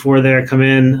of right before there, come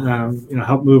in,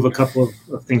 help move a couple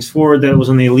of things forward. That was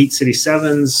on the Elite City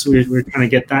Sevens. We were trying to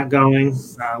get that going,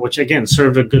 which again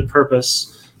served a good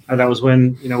purpose. That was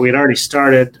when we had already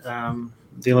started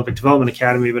the Olympic Development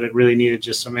Academy, but it really needed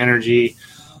just some energy.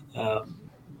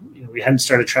 we hadn't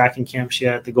started tracking camps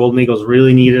yet. The Golden Eagles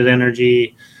really needed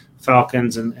energy,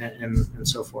 Falcons, and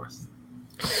so forth.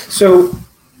 So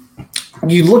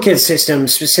you look at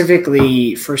systems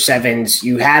specifically for sevens.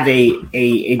 You have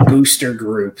a booster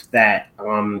group that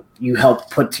you help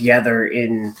put together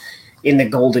in the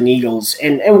Golden Eagles.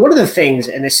 And one of the things,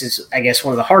 and this is, I guess,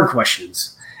 one of the hard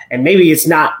questions, and maybe it's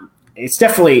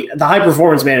definitely the high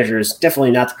performance manager is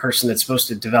definitely not the person that's supposed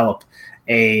to develop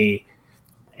a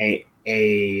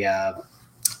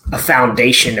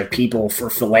foundation of people for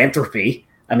philanthropy.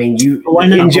 I mean,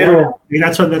 in general,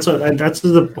 that's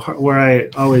the part where I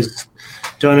always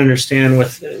don't understand.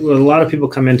 With a lot of people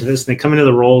come into this, and they come into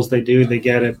the roles they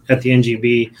get it at the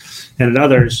NGB and at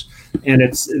others, and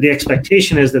it's the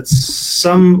expectation is that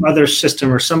some other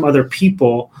system or some other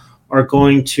people are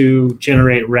going to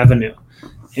generate revenue,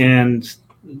 and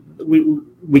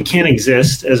we can't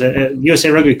exist as a USA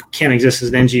Rugby can't exist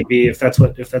as an NGB if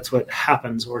that's what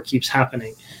happens or keeps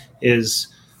happening. Is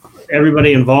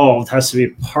everybody involved has to be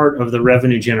part of the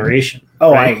revenue generation.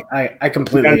 Oh, right? I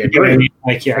completely agree.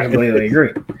 I completely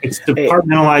agree. It's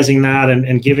departmentalizing that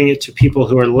and giving it to people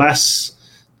who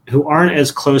aren't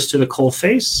as close to the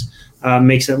coalface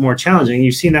makes it more challenging.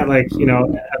 You've seen that,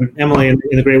 Emily in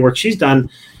the great work she's done.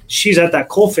 She's at that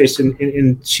coalface,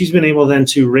 and she's been able then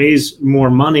to raise more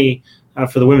money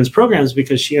for the women's programs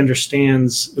because she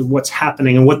understands what's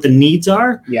happening and what the needs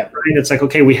are. Yeah, right? It's like,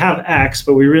 okay, we have X,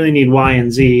 but we really need Y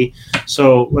and Z.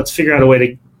 So let's figure out a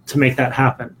way to make that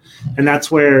happen. And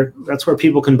that's where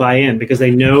people can buy in because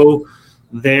they know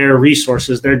their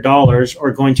resources, their dollars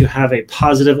are going to have a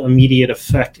positive, immediate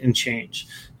effect and change.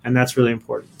 And that's really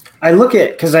important. I look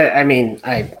at, because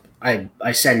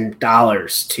I send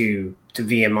dollars to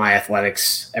VMI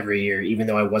Athletics every year, even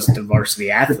though I wasn't a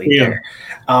varsity athlete there.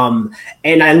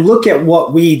 And I look at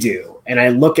what we do, and I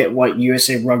look at what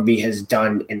USA Rugby has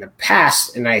done in the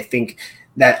past, and I think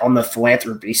that on the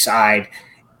philanthropy side,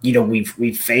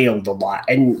 we've failed a lot.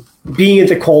 And being at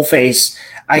the coalface,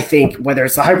 I think whether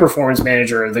it's the high performance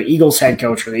manager or the Eagles head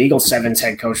coach or the Eagles Sevens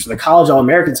head coach or the College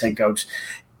All-Americans head coach,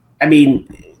 I mean,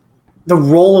 the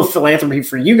role of philanthropy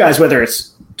for you guys, whether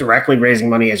it's directly raising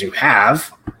money as you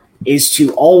have, is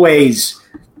to always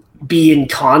be in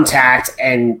contact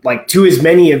and to as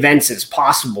many events as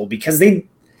possible because I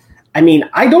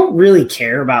don't really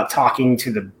care about talking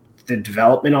to the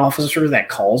development officer that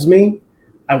calls me.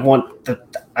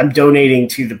 I'm donating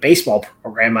to the baseball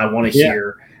program. I want to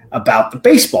hear about the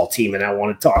baseball team and I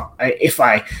want to talk.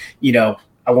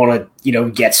 I want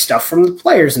to, get stuff from the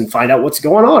players and find out what's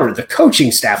going on, or the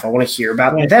coaching staff. I want to hear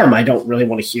about them. I don't really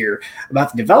want to hear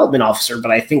about the development officer, but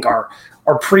I think our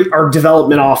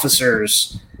development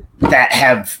officers that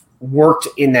have worked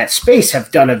in that space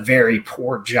have done a very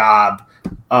poor job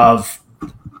of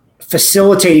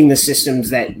facilitating the systems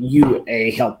that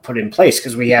UA helped put in place,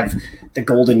 because we have the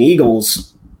Golden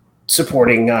Eagles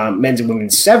supporting men's and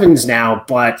women's sevens now,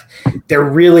 but there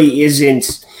really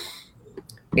isn't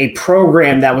a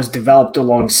program that was developed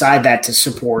alongside that to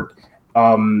support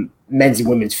men's and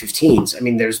women's 15s. I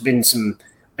mean, there's been some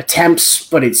attempts,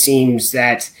 but it seems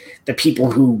that the people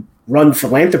who run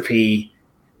philanthropy,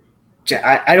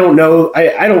 I don't know.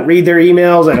 I don't read their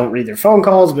emails. I don't read their phone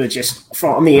calls, but it's just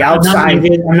from the outside.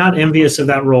 I'm not envious of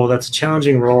that role. That's a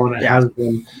challenging role, and it has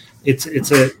been. It's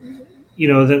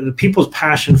the people's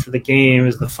passion for the game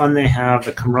is the fun they have,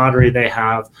 the camaraderie they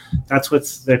have. That's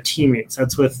with their teammates.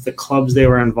 That's with the clubs they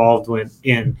were involved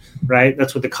in, right?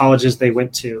 That's what the colleges they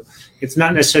went to. It's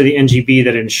not necessarily the NGB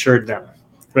that insured them,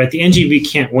 right? The NGB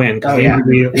can't win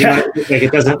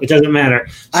because it doesn't matter.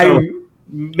 So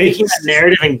making that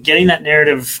narrative and getting that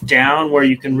narrative down where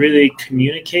you can really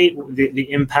communicate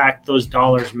the impact those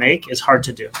dollars make is hard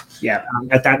to do. Yeah,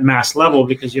 at that mass level,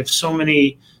 because you have so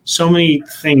many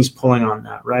things pulling on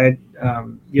that, right?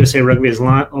 USA Rugby has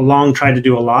long tried to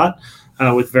do a lot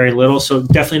with very little, so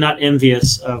definitely not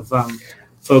envious of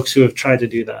folks who have tried to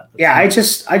do that. Yeah, I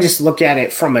just look at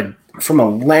it from a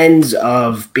lens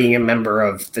of being a member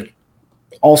of the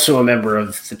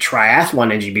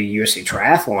triathlon, NGB USA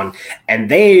Triathlon, and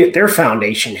their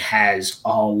foundation has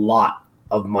a lot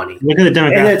of money. Look at the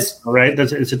demographics, right?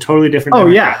 It's a totally different. Oh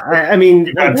yeah, I mean,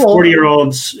 you've got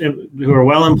 40-year-olds who are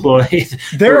well employed.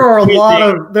 There are a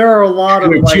lot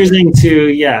of choosing to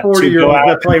 40-year-olds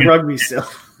that play rugby still.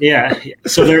 Yeah,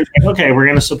 so they're like, okay, we're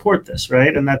going to support this,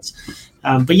 right? And that's,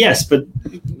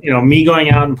 me going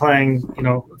out and playing,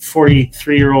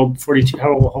 43-year-old, 42.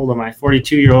 How old am I?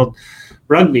 42-year-old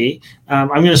rugby. I'm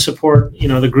going to support,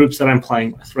 the groups that I'm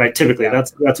playing with, right? Typically,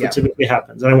 that's what typically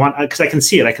happens. And I want, because I can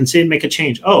see it make a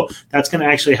change. Oh, that's going to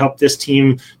actually help this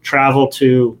team travel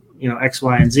to, X,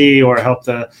 Y, and Z, or help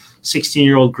the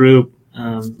 16-year-old group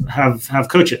have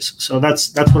coaches. So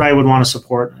that's what I would want to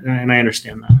support, and I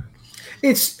understand that.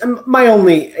 It's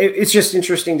just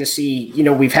interesting to see,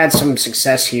 we've had some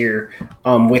success here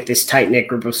with this tight-knit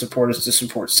group of supporters to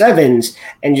support sevens,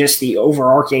 and just the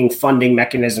overarching funding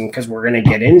mechanism, because we're going to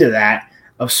get into that,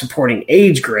 of supporting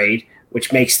age grade,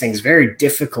 which makes things very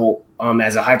difficult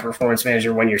as a high-performance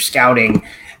manager when you're scouting,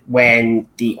 when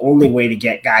the only way to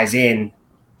get guys in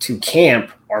to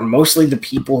camp are mostly the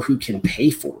people who can pay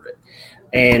for it.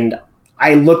 And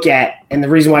I look at, and the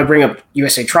reason why I bring up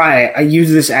USA Tri, I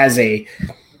use this as an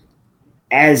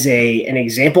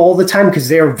example all the time, because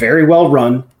they are very well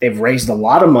run. They've raised a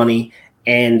lot of money,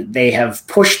 and they have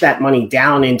pushed that money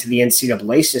down into the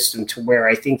NCAA system to where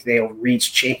I think they'll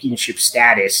reach championship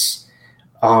status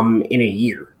in a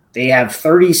year. They have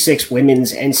 36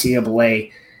 women's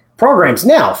NCAA programs.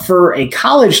 Now, for a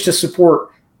college to support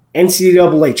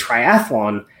NCAA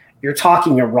triathlon, you're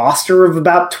talking a roster of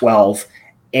about 12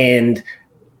 and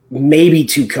maybe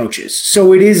 2 coaches.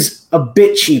 So it is a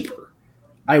bit cheaper.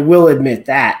 I will admit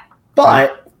that.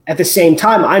 But at the same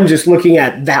time, I'm just looking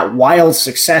at that wild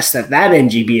success that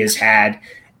NGB has had,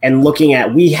 and looking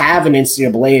at, we have an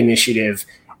NCAA initiative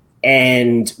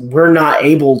and we're not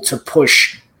able to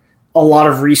push a lot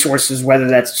of resources, whether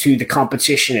that's to the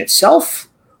competition itself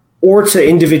or to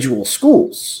individual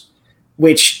schools,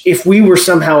 which if we were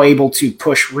somehow able to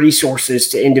push resources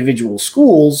to individual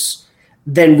schools,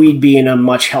 then we'd be in a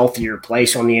much healthier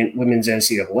place on the women's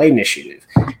NCAA initiative.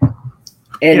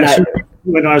 And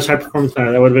when I was high performance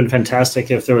manager, that would have been fantastic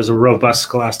if there was a robust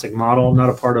scholastic model, not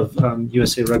a part of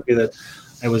USA Rugby, that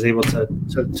I was able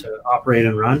to operate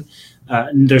and run.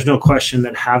 There's no question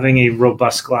that having a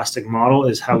robust scholastic model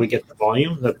is how we get the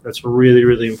volume. That's a really,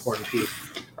 really important piece.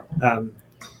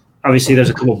 Obviously, there's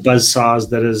a couple of buzzsaws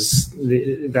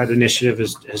that initiative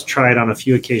has tried on a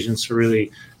few occasions to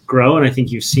really grow, and I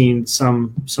think you've seen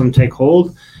some take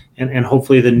hold, and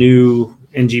hopefully the new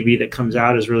NGB that comes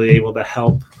out is really able to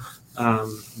help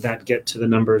that get to the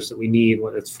numbers that we need.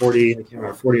 Whether it's 40, I can't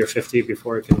remember, 40 or 50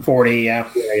 before it can 40, yeah.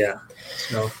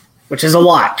 So, which is a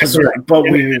lot,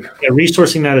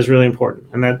 resourcing that is really important,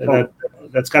 and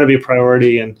that's got to be a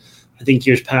priority. And I think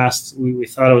years past we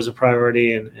thought it was a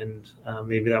priority, and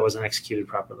maybe that wasn't executed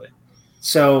properly.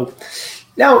 So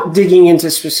now digging into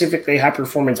specifically high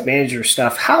performance manager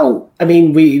stuff,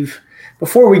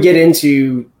 before we get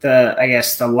into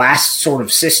the last sort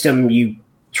of system you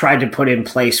tried to put in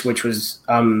place, which was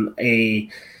an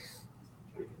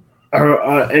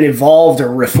evolved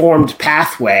or reformed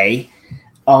pathway,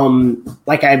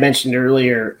 like I mentioned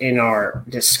earlier in our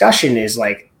discussion, is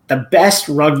like the best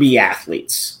rugby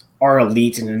athletes are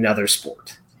elite in another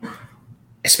sport,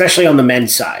 especially on the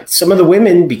men's side. Some of the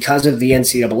women, because of the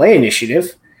NCAA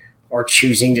initiative, are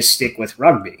choosing to stick with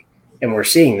rugby. And we're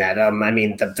seeing that.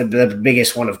 The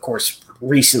biggest one, of course,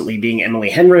 recently being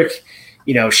Emily Henrik.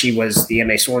 She was the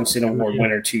M.A. Sorensen Award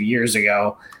winner 2 years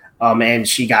ago, and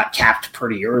she got capped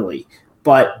pretty early.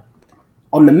 But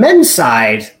on the men's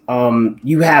side,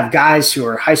 you have guys who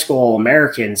are high school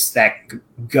All-Americans that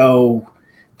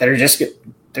they're just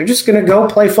going to go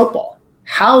play football.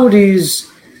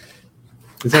 Is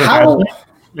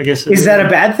that a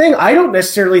bad thing? I don't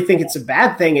necessarily think it's a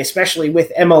bad thing, especially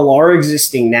with MLR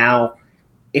existing now.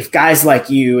 If guys like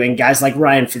you and guys like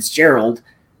Ryan Fitzgerald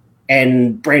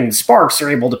and Brandon Sparks are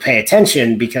able to pay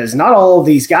attention, because not all of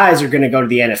these guys are going to go to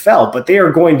the NFL, but they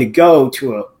are going to go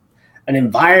to an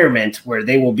environment where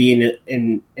they will be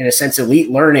in a sense elite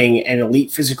learning and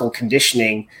elite physical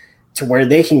conditioning, to where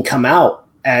they can come out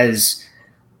as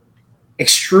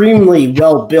extremely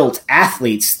well-built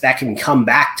athletes that can come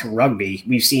back to rugby.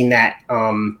 We've seen that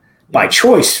by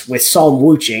choice with Saul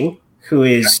Wuching, who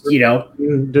is,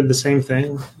 did the same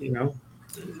thing,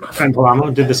 Fen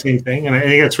Palamo did the same thing. And I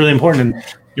think that's really important.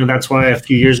 And, that's why a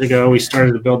few years ago we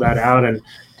started to build that out. And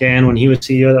Dan, when he was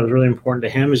CEO, that was really important to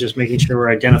him, is just making sure we're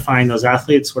identifying those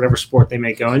athletes, whatever sport they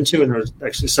may go into. And there's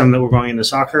actually some that were going into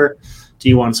soccer,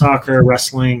 D1 soccer,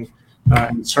 wrestling,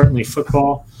 and certainly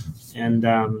football. And,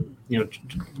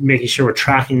 making sure we're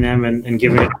tracking them and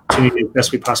giving an opportunity as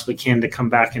best we possibly can to come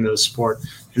back into the sport.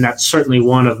 And that's certainly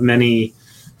one of many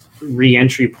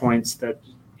re-entry points that,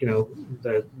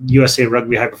 the USA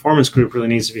Rugby High Performance Group really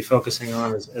needs to be focusing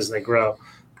on as they grow.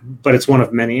 But it's one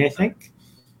of many, I think,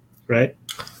 right?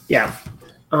 Yeah.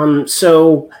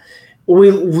 So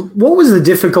what was the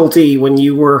difficulty when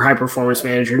you were high performance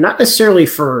manager? Not necessarily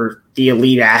for the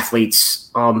elite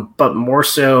athletes, but more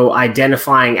so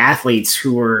identifying athletes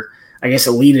who were, I guess,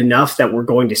 elite enough that we're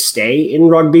going to stay in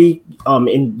rugby,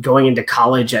 in going into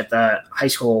college at the high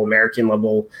school American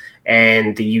level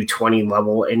and the U20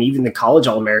 level, and even the college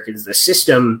All-Americans. The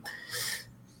system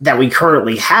that we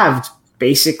currently have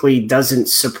basically doesn't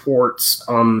support,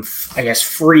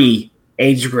 free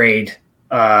age grade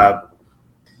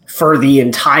for the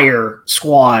entire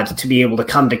squad to be able to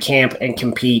come to camp and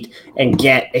compete and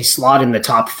get a slot in the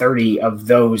top 30 of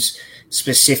those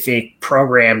specific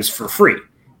programs for free.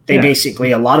 They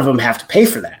basically, a lot of them have to pay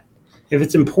for that. If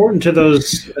it's important to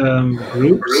those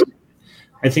groups,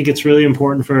 I think it's really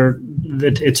important for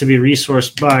it to be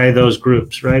resourced by those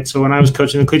groups, right? So when I was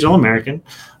coaching the Collegiate All-American,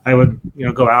 I would,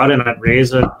 go out and I'd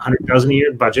raise $100,000 a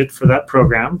year budget for that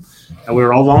program, and we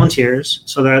were all volunteers,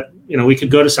 so that we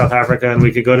could go to South Africa and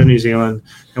we could go to New Zealand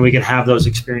and we could have those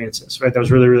experiences, right? That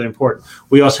was really, really important.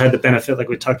 We also had the benefit, like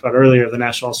we talked about earlier, of the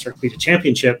National All-Star Collegiate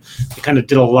Championship. We kind of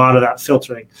did a lot of that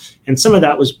filtering, and some of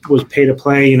that was pay to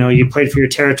play. You played for your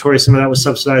territory. Some of that was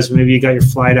subsidized. Maybe you got your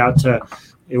flight out to.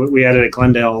 We had it at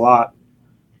Glendale a lot.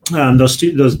 Those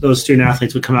student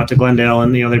athletes would come out to Glendale,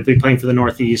 and they'd be playing for the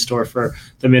Northeast or for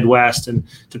the Midwest, and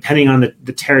depending on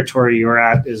the territory you're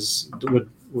at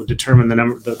would determine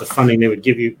the funding they would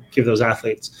give those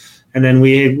athletes. And then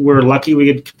we were lucky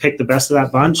we could pick the best of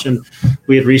that bunch, and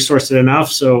we had resourced it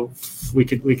enough so we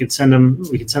could send them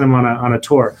on a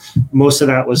tour. Most of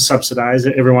that was subsidized.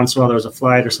 Every once in a while there was a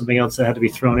flight or something else that had to be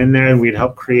thrown in there, and we'd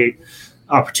help create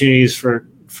opportunities for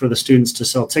the students to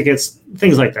sell tickets,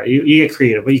 things like that. You get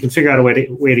creative, but you can figure out a way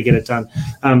to get it done.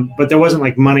 But there wasn't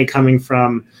like money coming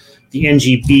from the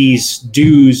NGB's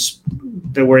dues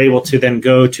that were able to then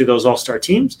go to those all-star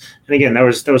teams. And again, there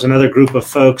was another group of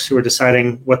folks who were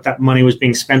deciding what that money was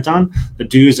being spent on, the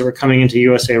dues that were coming into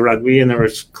USA Rugby, and there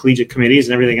was collegiate committees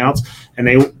and everything else. And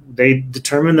they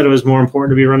determined that it was more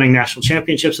important to be running national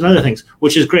championships and other things,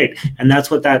 which is great. And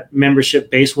that's what that membership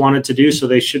base wanted to do. So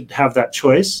they should have that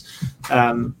choice.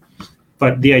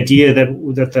 But the idea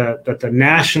that the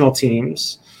national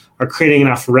teams are creating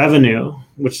enough revenue,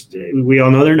 which we all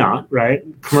know they're not, right,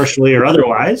 commercially or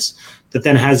otherwise, that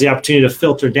then has the opportunity to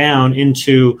filter down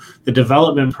into the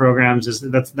development programs,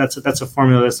 that's a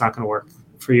formula that's not going to work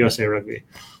for USA Rugby,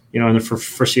 in the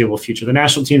foreseeable future. The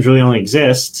national teams really only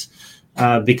exist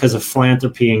because of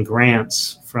philanthropy and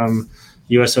grants from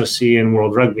USOC and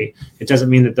World Rugby. It doesn't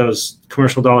mean that those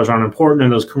commercial dollars aren't important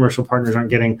and those commercial partners aren't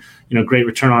getting great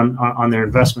return on their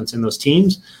investments in those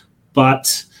teams,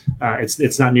 but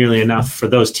it's not nearly enough for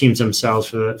those teams themselves,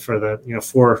 for the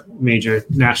 4 major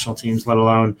national teams, let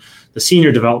alone the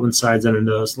senior development sides under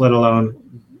those, let alone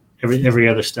every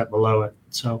other step below it.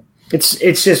 So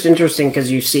it's just interesting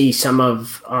because you see some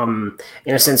of,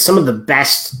 in a sense, some of the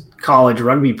best college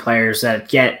rugby players that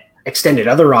get extended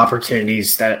other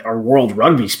opportunities that are World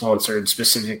Rugby sponsored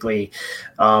specifically.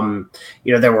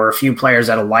 There were a few players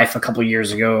out of Life a couple of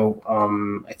years ago.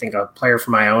 I think a player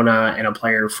from Iona and a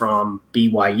player from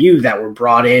BYU that were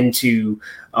brought in to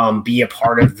be a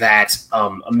part of that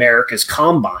America's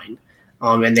Combine.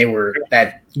 And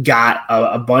that got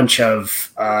a bunch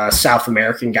of South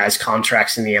American guys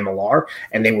contracts in the MLR,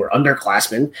 and they were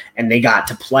underclassmen, and they got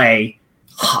to play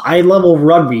high-level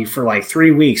rugby for like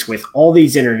 3 weeks with all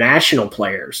these international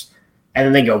players. And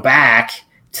then they go back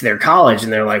to their college,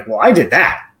 and they're like, well, I did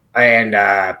that. And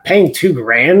paying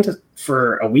 $2,000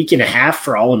 for a week and a half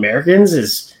for All-Americans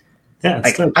is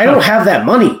like, I don't have that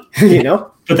money,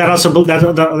 But that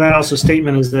also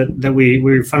statement is that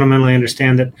we fundamentally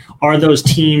understand that are those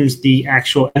teams the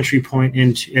actual entry point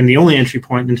into, and the only entry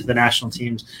point into the national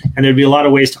teams? And there'd be a lot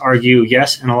of ways to argue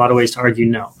yes and a lot of ways to argue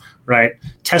no, right?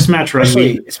 Test match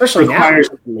rugby especially requires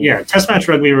test match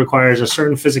rugby requires a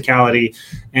certain physicality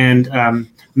and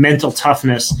mental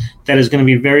toughness that is going to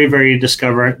be very,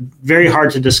 very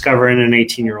hard to discover in an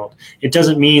 18-year-old. It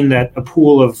doesn't mean that a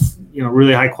pool of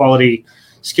really high quality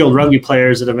skilled rugby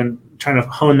players that have been trying to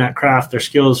hone that craft, their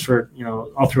skills for,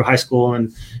 all through high school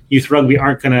and youth rugby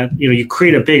aren't going to, you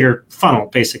create a bigger funnel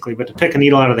basically, but to pick a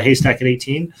needle out of the haystack at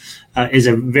 18 is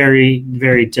a very,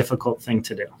 very difficult thing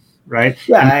to do. Right.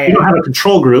 Yeah. You don't have a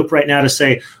control group right now to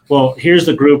say, well, here's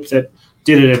the group that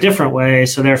did it a different way.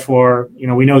 So therefore,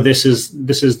 we know this is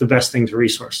the best thing to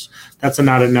resource. That's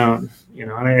not a known,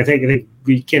 and I think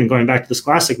we can, going back to this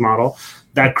classic model,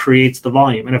 that creates the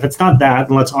volume. And if it's not that,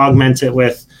 then let's augment it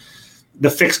with the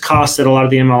fixed costs that a lot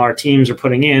of the MLR teams are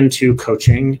putting into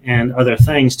coaching and other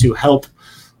things to help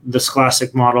the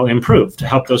Scholastic model improve, to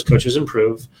help those coaches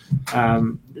improve,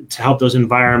 to help those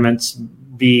environments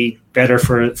be better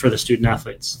for the student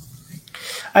athletes.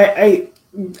 I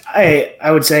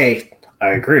would say I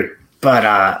agree,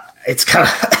 but it's kind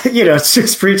of it's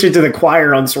just preaching to the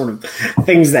choir on sort of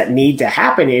things that need to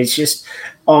happen. It's just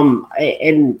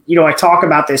I talk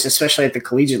about this especially at the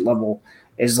collegiate level.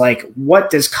 Is like, what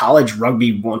does college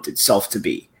rugby want itself to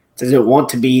be? Does it want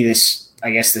to be this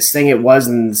I guess, this thing it was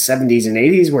in the 70s and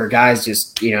 80s where guys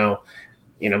just, the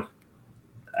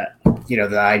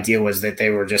idea was that they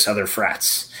were just other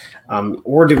frats?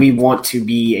 Or do we want to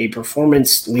be a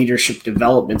performance leadership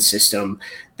development system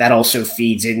that also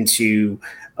feeds into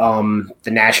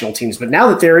the national teams? But now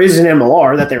that there is an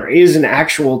MLR, that there is an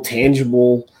actual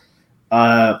tangible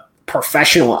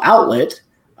professional outlet,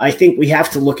 I think we have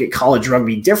to look at college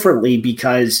rugby differently,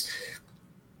 because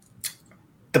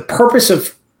the purpose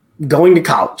of going to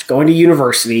college, going to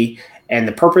university, and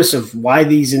the purpose of why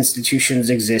these institutions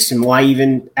exist and why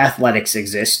even athletics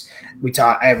exist. We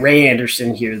talk. Ray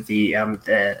Anderson here, the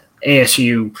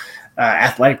ASU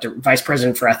athletic vice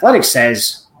president for athletics,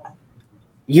 says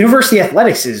university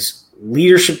athletics is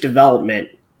leadership development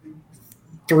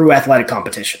through athletic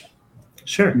competition.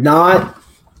 Sure, not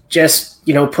just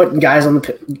putting guys on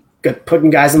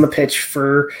the pitch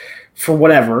for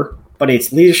whatever, but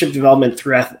it's leadership development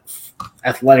through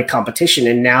athletic competition.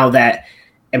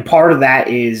 And part of that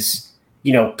is,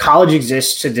 college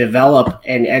exists to develop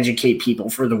and educate people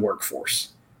for the workforce.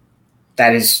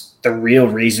 That is the real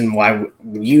reason why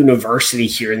university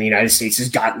here in the United States has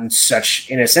gotten such,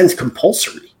 in a sense,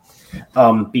 compulsory,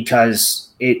 because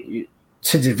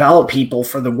to develop people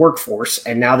for the workforce.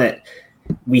 And now that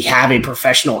we have a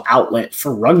professional outlet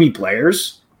for rugby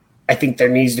players, I think there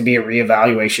needs to be a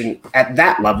reevaluation at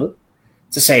that level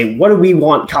to say, what do we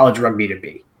want college rugby to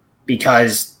be?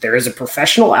 Because there is a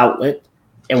professional outlet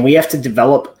and we have to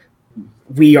develop.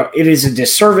 It is a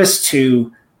disservice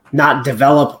to not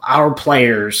develop our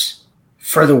players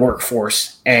for the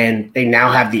workforce, and they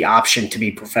now have the option to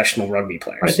be professional rugby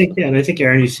players. I think,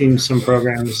 Aaron, you've seen some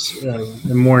programs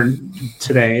more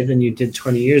today than you did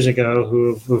 20 years ago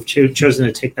who've chosen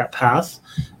to take that path,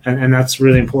 and that's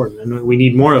really important. And we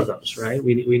need more of those, right?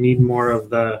 We need more of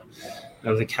the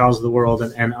Cals of the world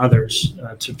and others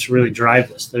to really drive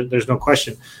this. There's no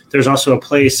question. There's also a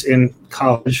place in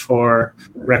college for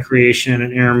recreation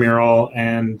and intramural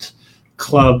and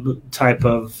club type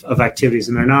of activities,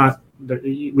 and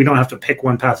we don't have to pick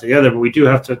one path or the other, but we do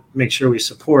have to make sure we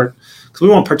support, because we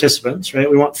want participants, right?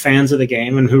 We want fans of the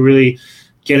game and who really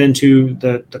get into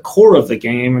the core of the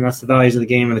game, and that's the values of the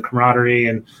game and the camaraderie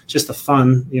and just the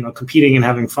fun, competing and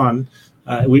having fun.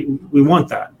 We want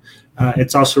that.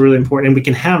 It's also really important, and we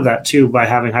can have that too by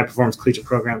having high performance collegiate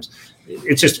programs.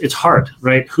 It's hard,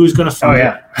 right? Who's going to fund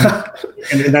it?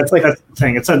 And that's the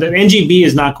thing. The NGB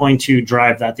is not going to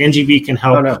drive that. The NGB can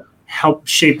help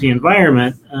shape the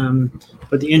environment,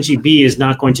 but the NGB is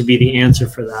not going to be the answer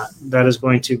for that. That is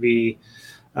going to be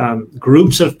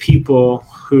groups of people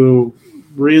who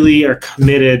really are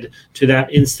committed to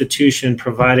that institution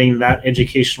providing that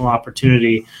educational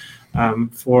opportunity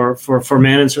for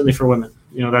men and certainly for women.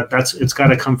 It's got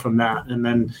to come from that, and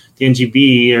then the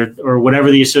NGB or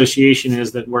whatever the association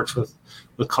is that works with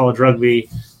college rugby,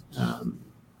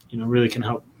 really can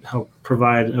help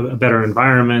provide a better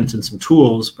environment and some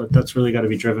tools. But that's really got to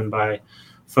be driven by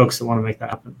folks that want to make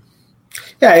that happen.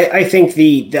 Yeah, I think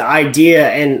the idea,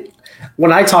 and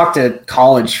when I talk to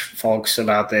college folks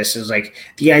about this, is like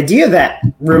the idea that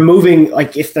removing,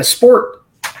 like, if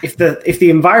the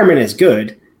environment is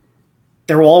good,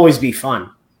 there will always be fun,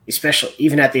 especially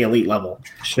even at the elite level.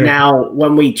 Sure. Now,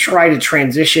 when we try to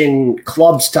transition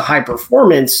clubs to high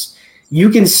performance, you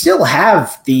can still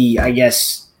have the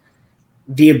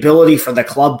ability for the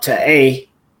club to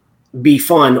be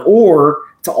fun, or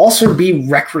to also be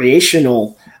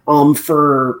recreational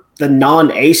for the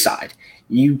non-A side.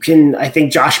 I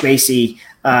think Josh Macy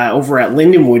over at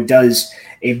Lindenwood does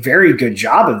a very good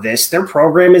job of this. Their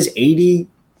program is 80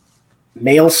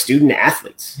 male student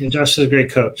athletes. Yeah, Josh is a great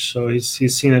coach, so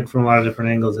he's seen it from a lot of different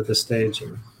angles at this stage.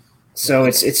 So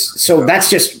that's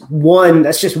just one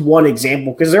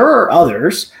example, because there are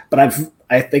others, but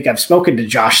I think I've spoken to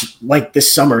Josh like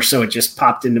this summer, so it just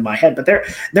popped into my head. But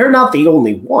they're not the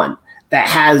only one that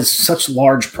has such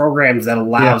large programs that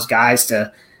allows guys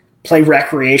to play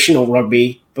recreational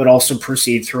rugby, but also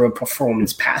proceed through a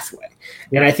performance pathway.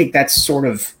 And I think that's sort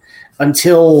of,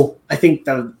 until I think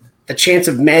the chance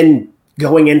of men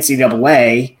going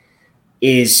NCAA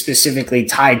is specifically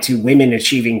tied to women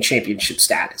achieving championship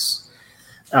status.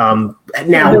 Now,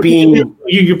 being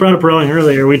you brought up rowing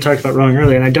earlier, we talked about rowing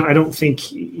earlier, and I don't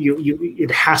think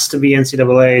it has to be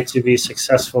NCAA to be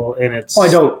successful in its.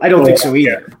 Oh, I don't think so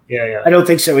either. Yeah. I don't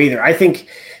think so either. I think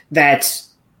that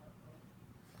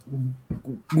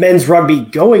men's rugby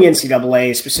going NCAA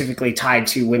is specifically tied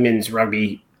to women's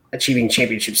rugby achieving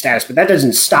championship status, but that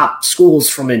doesn't stop schools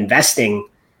from investing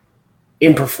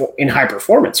in high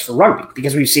performance for rugby,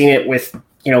 because we've seen it with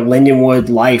Lindenwood,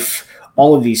 Life,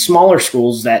 all of these smaller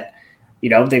schools that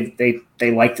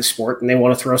they like the sport and they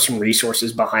want to throw some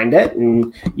resources behind it.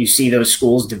 And you see those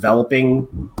schools developing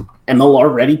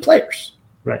MLR ready players.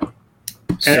 Right.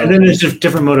 And then there's just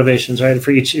different motivations, right,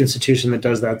 for each institution that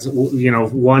does that.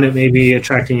 One, it may be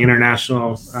attracting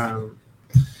international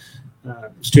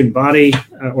student body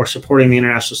or supporting the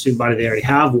international student body they already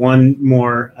have. One,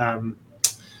 more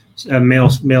male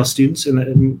students and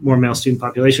a more male student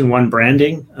population. One,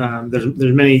 branding.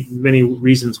 There's many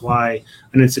reasons why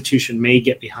an institution may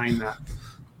get behind that.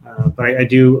 But I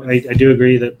do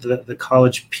agree that the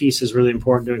college piece is really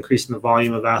important to increasing the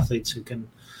volume of athletes who can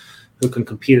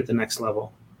compete at the next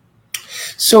level.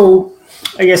 So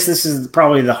I guess this is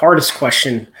probably the hardest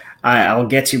question I'll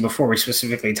get to before we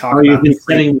specifically talk about. You've been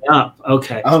setting me up.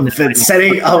 Okay.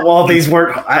 Setting up all these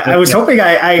weren't. I was hoping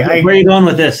I. Where are you going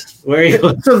with this? Where are you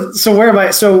going? So where am I?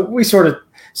 So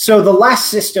the last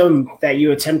system that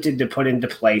you attempted to put into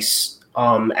place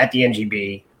at the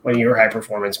NGB when you were high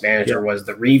performance manager was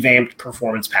the revamped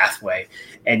performance pathway,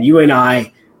 and you and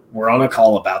I were on a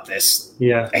call about this.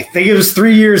 Yeah. I think it was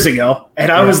 3 years ago,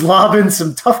 and I was lobbing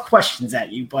some tough questions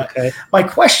at you. But my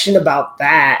question about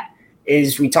that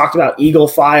is, we talked about Eagle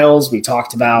files. We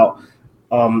talked about,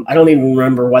 I don't even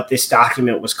remember what this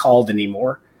document was called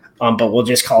anymore, but we'll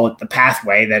just call it the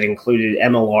pathway that included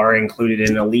MLR, included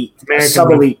an elite,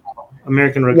 sub-elite.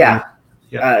 American rugby.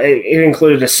 Yeah. It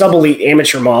included a sub-elite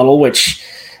amateur model, which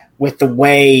with the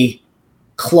way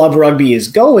club rugby is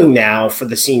going now for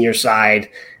the senior side,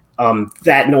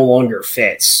 that no longer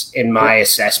fits in my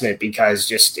assessment,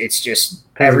 because it's just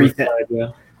everything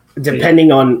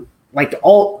depending on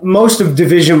most of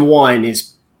Division One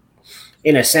is,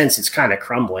 in a sense, it's kind of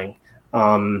crumbling.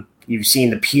 You've seen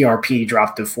the PRP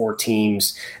drop to 4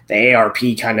 teams, the ARP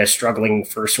kind of struggling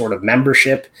for sort of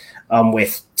membership,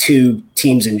 with 2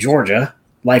 teams in Georgia,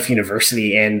 Life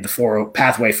University and the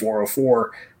Pathway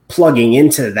 404 plugging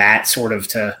into that sort of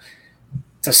to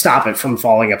stop it from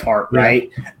falling apart,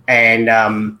 right? And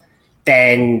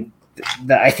then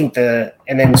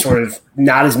sort of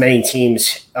not as many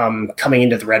teams coming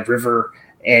into the Red River,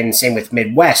 and same with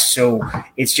Midwest. So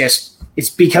it's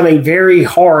becoming very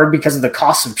hard because of the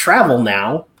cost of travel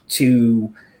now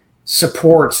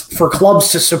for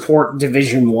clubs to support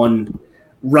Division One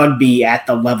rugby at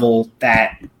the level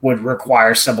that would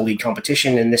require sub-elite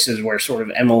competition. And this is where sort of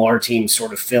MLR teams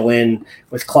sort of fill in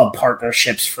with club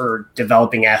partnerships for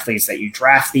developing athletes that you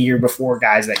draft the year before,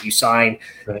 guys that you sign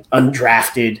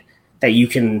undrafted, that you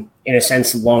can, in a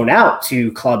sense, loan out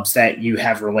to clubs that you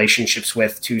have relationships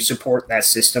with to support that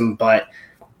system. But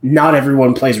not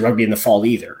everyone plays rugby in the fall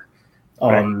either,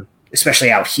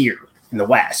 especially out here in the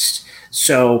West.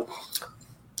 So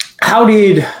how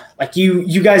did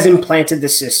you guys implanted the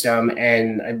system,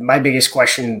 and my biggest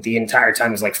question the entire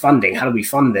time is funding. How do we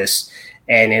fund this?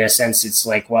 And in a sense, it's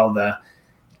the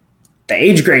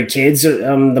age grade kids,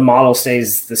 the model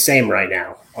stays the same right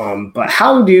now. But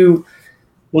how do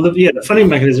the funding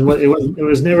mechanism? It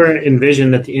was never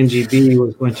envisioned that the NGB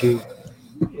was going to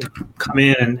come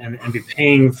in and be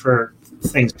paying for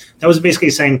things. That was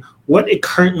basically saying what it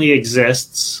currently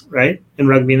exists, right, in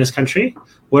rugby in this country.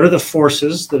 What are the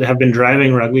forces that have been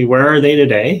driving rugby? Where are they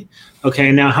today?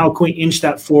 Okay, now how can we inch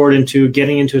that forward into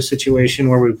getting into a situation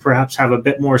where we perhaps have a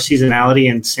bit more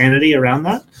seasonality and sanity around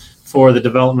that for the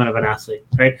development of an athlete,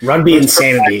 right? Rugby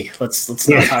insanity. Let's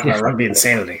not talk about rugby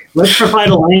insanity. Let's provide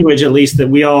a language at least that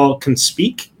we all can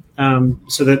speak,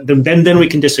 so that then we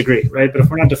can disagree, right? But if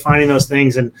we're not defining those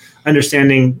things and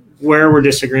understanding where we're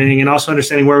disagreeing and also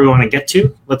understanding where we want to get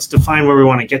to, let's define where we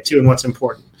want to get to and what's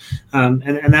important.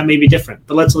 And that may be different,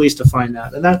 but let's at least define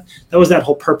that. And that was that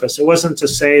whole purpose. It wasn't to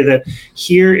say that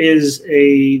here is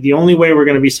the only way we're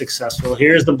going to be successful.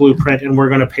 Here's the blueprint and we're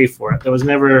going to pay for it. That was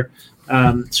never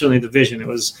certainly the vision. It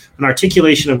was an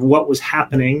articulation of what was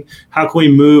happening. How can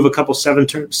we move a couple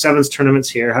sevens tournaments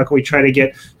here? How can we try to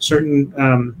get certain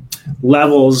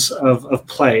levels of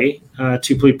play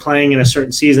to be playing in a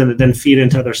certain season that then feed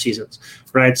into other seasons,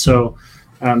 right? So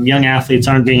young athletes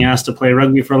aren't being asked to play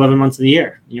rugby for 11 months of the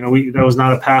year. That was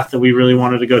not a path that we really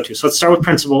wanted to go to. So let's start with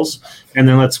principles, and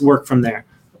then let's work from there.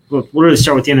 We'll really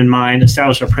start with the end in mind,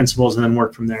 establish our principles, and then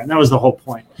work from there. And that was the whole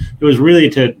point. It was really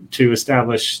to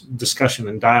establish discussion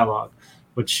and dialogue,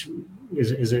 which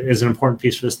is an important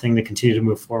piece for this thing to continue to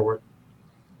move forward.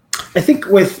 I think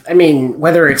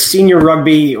whether it's senior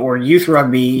rugby or youth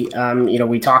rugby,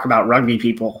 we talk about rugby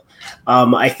people.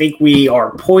 I think we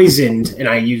are poisoned, and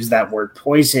I use that word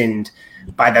poisoned,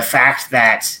 by the fact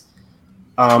that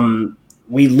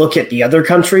we look at the other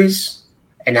countries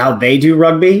and how they do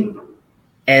rugby,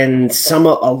 and a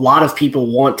lot of people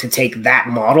want to take that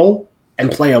model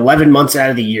and play 11 months out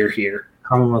of the year here.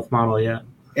 Commonwealth model, yeah.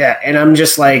 Yeah, and I'm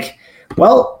just like,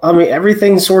 well, I mean,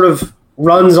 everything sort of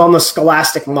runs on the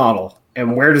scholastic model,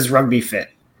 and where does rugby fit?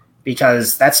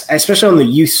 Because that's especially on the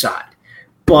youth side.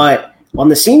 But on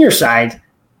the senior side,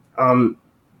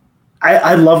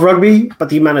 I love rugby, but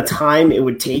the amount of time it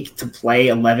would take to play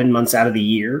 11 months out of the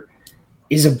year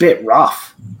is a bit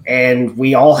rough. And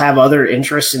we all have other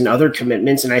interests and other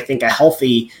commitments, and I think a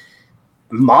healthy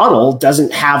model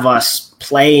doesn't have us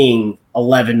playing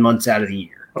 11 months out of the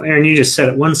year. Well, Aaron, you just said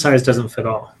it. One size doesn't fit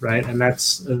all, right? And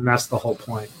that's the whole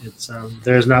point. It's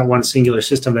there's not one singular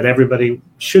system that everybody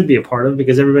should be a part of,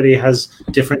 because everybody has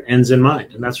different ends in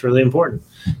mind, and that's really important.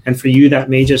 And for you, that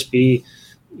may just be,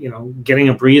 getting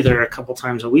a breather a couple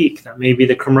times a week. That may be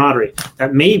the camaraderie.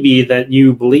 That may be that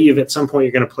you believe at some point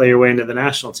you're going to play your way into the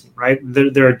national team, right?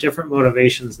 There are different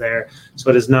motivations there, so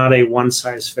it is not a one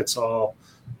size fits all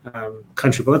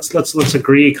country. But let's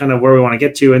agree kind of where we want to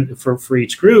get to, and for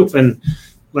each group, and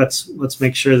let's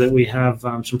make sure that we have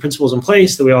some principles in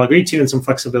place that we all agree to, and some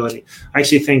flexibility. I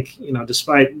actually think,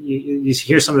 despite you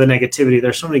hear some of the negativity,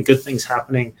 there's so many good things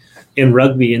happening in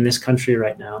rugby in this country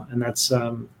right now, and that's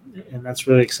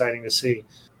really exciting to see.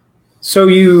 So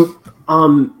you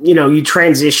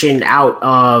transition out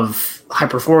of high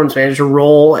performance manager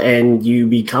role, and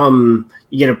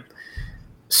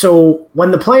so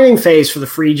when the planning phase for the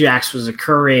Free Jacks was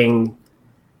occurring,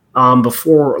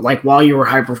 before, like, while you were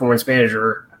high performance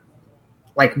manager,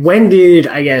 like, when did,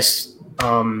 I guess,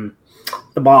 the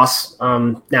boss,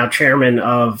 now chairman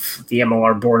of the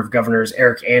MLR Board of Governors,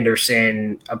 Eric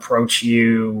Anderson, approach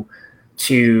you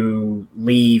to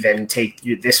leave and take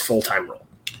this full-time role?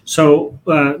 So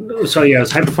I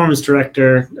was high performance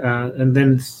director, and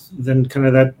then kind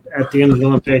of that at the end of the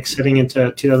Olympics, heading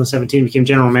into 2017, became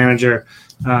general manager.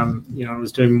 I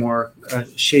was doing more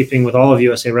shaping with all of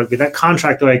USA Rugby. That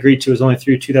contract that I agreed to was only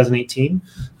through 2018.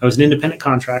 I was an independent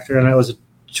contractor, and that was a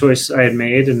choice I had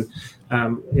made. And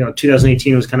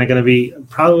 2018 was kind of going to be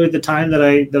probably the time that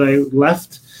I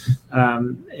left.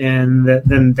 And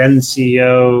then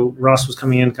CEO Ross was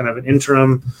coming in, kind of an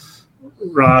interim.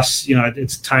 Ross,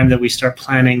 it's time that we start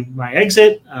planning my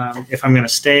exit. If I'm going to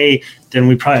stay, then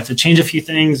we probably have to change a few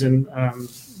things and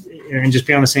just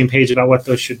be on the same page about what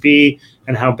those should be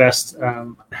and how best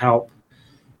help.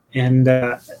 And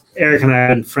Eric and I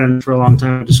had been friends for a long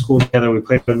time. Went to school together. We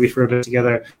played rugby for a bit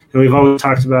together, and we've always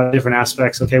talked about different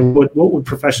aspects. Okay, what would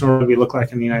professional rugby look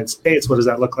like in the United States? What does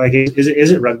that look like? Is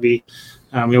it rugby?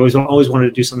 We always wanted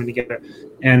to do something together,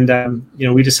 and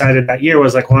we decided that year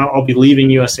was like, well, I'll be leaving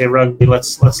USA Rugby.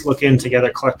 Let's look in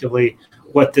together collectively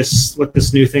what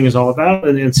this new thing is all about,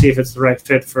 and see if it's the right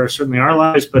fit for certainly our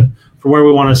lives, but for where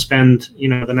we want to spend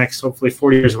the next hopefully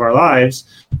 40 years of our lives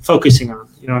focusing on.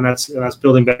 And that's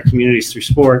building better communities through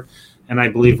sport, and I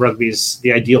believe rugby is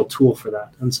the ideal tool for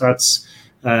that. And so that's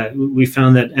we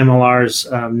found that MLR's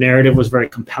narrative was very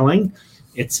compelling.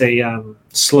 It's a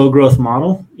slow growth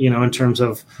model, in terms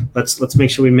of let's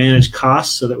make sure we manage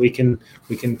costs so that we can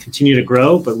continue to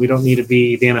grow, but we don't need to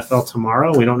be the NFL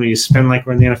tomorrow. We don't need to spend like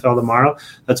we're in the NFL tomorrow.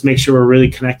 Let's make sure we're really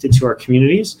connected to our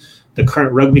communities, the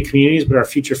current rugby communities, but our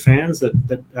future fans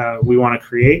that we want to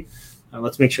create.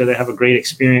 Let's make sure they have a great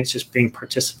experience just being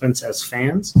participants as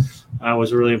fans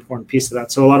was a really important piece of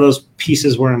that. So a lot of those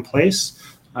pieces were in place,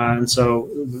 and so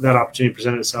that opportunity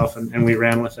presented itself, and we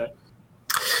ran with it.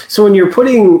 So when you're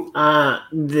putting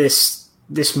this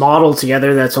model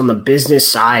together that's on the business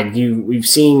side, we've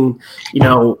seen,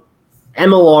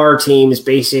 MLR teams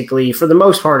basically, for the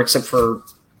most part, except for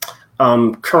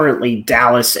currently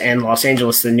Dallas and Los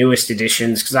Angeles, the newest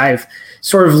additions, because I've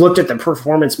sort of looked at the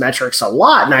performance metrics a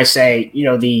lot, and I say,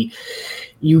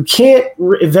 you can't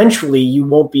eventually you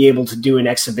won't be able to do an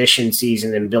exhibition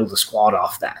season and build a squad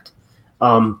off that.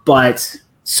 But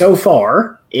so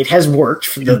far, it has worked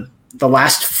for the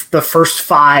first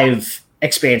 5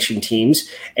 expansion teams,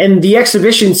 and the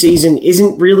exhibition season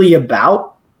isn't really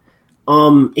about,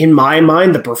 in my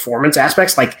mind, the performance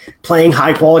aspects. Like, playing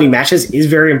high quality matches is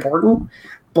very important,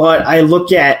 but I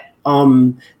look at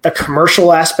the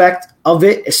commercial aspect of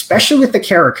it, especially with the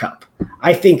Cara Cup.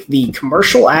 I think the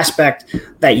commercial aspect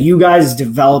that you guys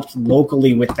developed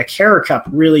locally with the Cara Cup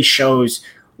really shows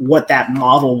what that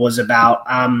model was about.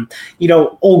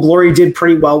 Old Glory did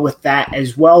pretty well with that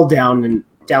as well down in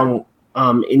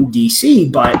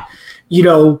DC, but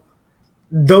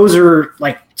those are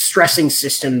like stressing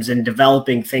systems and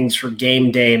developing things for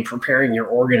game day and preparing your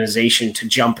organization to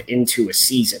jump into a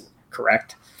season,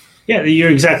 correct? Yeah, you're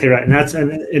exactly right. And that's,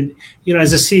 and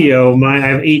as a CEO,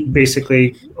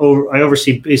 I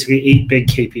oversee basically 8 big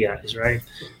KPIs, right?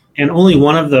 And only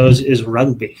one of those is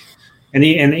rugby. And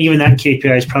even that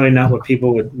KPI is probably not what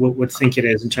people would think it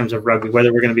is in terms of rugby,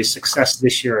 whether we're going to be a success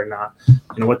this year or not,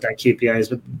 and what that KPI is.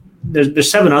 But there's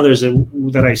 7 others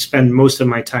that I spend most of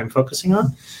my time focusing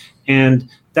on. And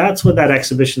that's what that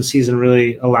exhibition season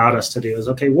really allowed us to do is,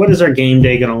 okay, what is our game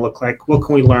day going to look like? What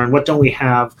can we learn? What don't we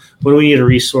have? What do we need to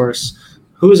resource?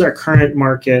 Who is our current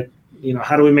market?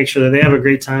 How do we make sure that they have a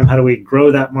great time? How do we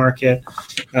grow that market?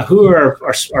 Who are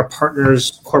our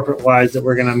partners corporate-wise that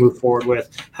we're going to move forward with?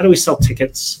 How do we sell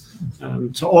tickets?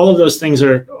 So all of those things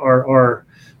are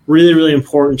really, really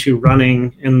important to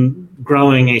running and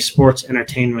growing a sports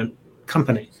entertainment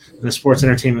company and a sports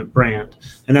entertainment brand.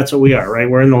 And that's what we are, right?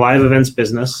 We're in the live events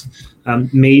business.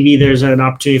 Maybe there's an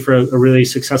opportunity for a really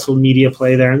successful media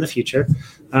play there in the future.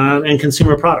 And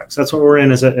consumer products. That's what we're in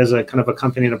as a kind of a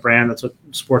company and a brand. That's what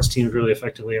sports teams really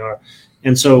effectively are.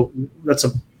 And so that's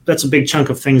a big chunk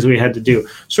of things we had to do.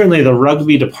 Certainly the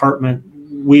rugby department,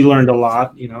 we learned a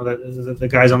lot. The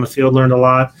guys on the field learned a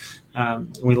lot.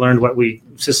 We learned what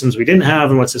systems we didn't have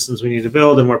and what systems we need to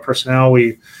build, and where personnel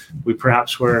we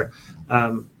perhaps were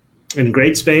in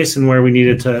great space and where we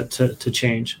needed to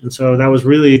change. And so that was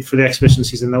really for the exhibition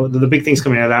season. The big things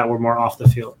coming out of that were more off the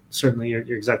field. Certainly,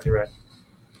 you're exactly right.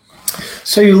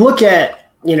 So you look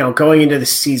at, going into the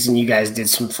season, you guys did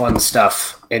some fun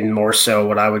stuff and more so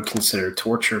what I would consider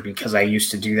torture because I used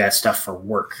to do that stuff for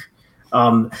work.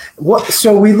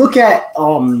 So we look at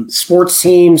sports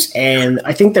teams, and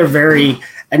I think they're very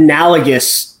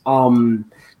analogous to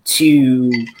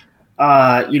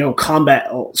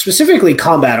combat, specifically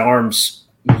combat arms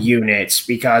units,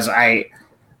 because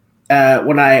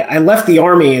when I left the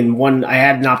Army and I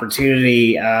had an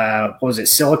opportunity,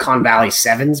 Silicon Valley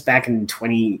Sevens back in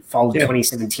fall of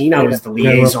 2017. I was the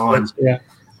liaison. Yeah.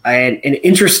 And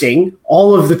interesting,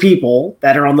 all of the people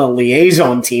that are on the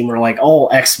liaison team are like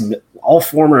all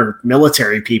former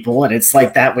military people. And it's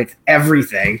like that with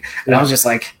everything. And I was just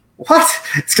like, what?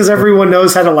 It's because everyone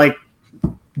knows how to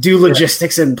do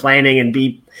logistics and planning and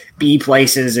be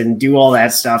places and do all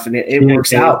that stuff. And it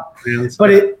works out.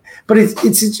 But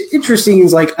it's interesting.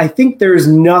 Is I think there's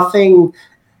nothing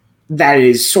that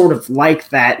is sort of like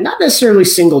that. Not necessarily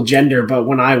single gender, but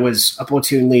when I was a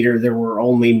platoon leader, there were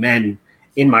only men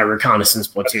in my reconnaissance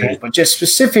platoon. But just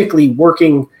specifically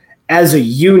working as a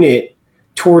unit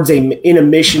towards in a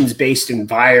missions-based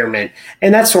environment,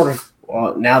 and that's sort of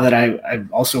now that I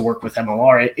also work with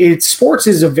MLR. Sports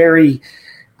is a very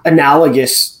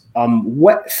analogous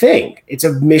thing. It's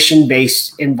a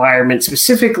mission-based environment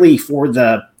specifically for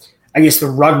the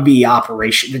rugby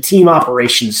operation, the team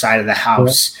operations side of the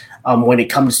house, when it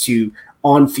comes to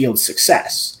on-field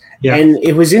success. Yeah. And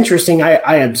it was interesting.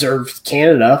 I observed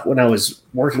Canada when I was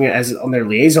working on their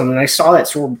liaison, and I saw that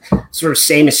sort of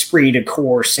same esprit de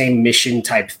corps, same mission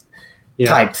type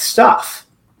stuff.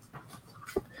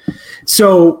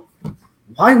 So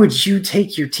why would you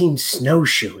take your team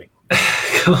snowshoeing?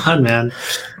 Come on, man.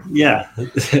 Yeah.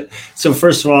 So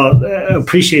first of all,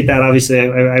 appreciate that. Obviously,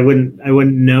 I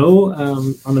wouldn't know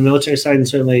on the military side, and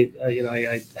certainly,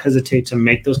 I hesitate to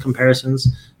make those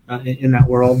comparisons in that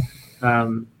world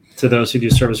to those who do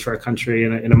service for our country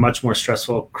in a much more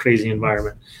stressful, crazy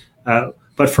environment.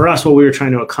 But for us, what we were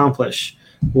trying to accomplish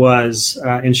was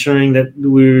ensuring that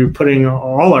we were putting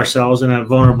all ourselves in a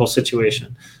vulnerable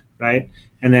situation, right?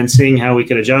 And then seeing how we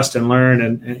could adjust and learn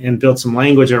and build some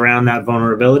language around that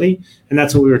vulnerability. And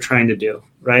that's what we were trying to do,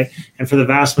 right? And for the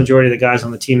vast majority of the guys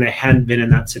on the team, they hadn't been in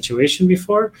that situation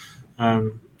before.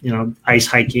 Ice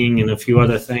hiking and a few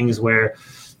other things where,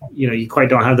 you quite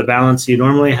don't have the balance you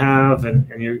normally have, and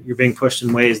you're being pushed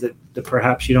in ways that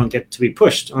perhaps you don't get to be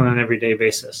pushed on an everyday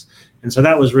basis. And so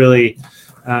that was really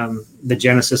the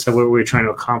genesis of what we were trying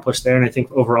to accomplish there. And I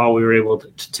think overall we were able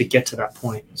to get to that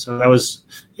point. So that was,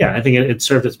 I think it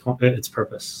served its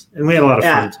purpose. And we had a lot of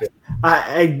fun too.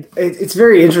 It's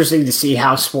very interesting to see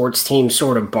how sports teams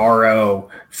sort of borrow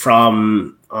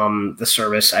from the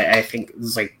service. I think it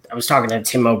was I was talking to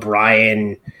Tim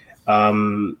O'Brien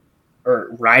or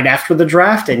right after the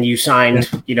draft, and you signed,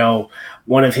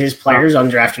 one of his players,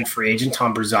 undrafted free agent,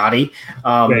 Tom Brazotti.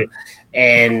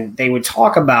 And they would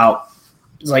talk about,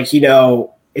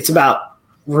 it's about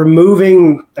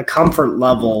removing the comfort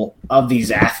level of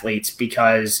these athletes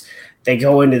because they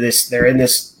go into this, they're in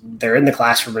the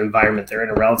classroom environment, they're in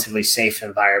a relatively safe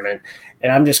environment.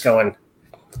 And I'm just going,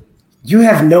 you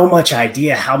have no much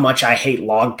idea how much I hate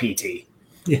log PT.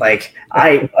 Yeah.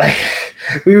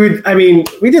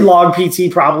 We did log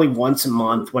PT probably once a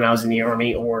month when I was in the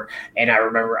Army, and I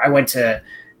remember I went to,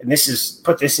 and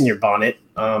put this in your bonnet.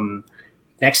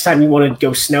 Next time you want to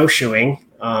go snowshoeing,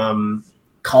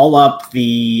 call up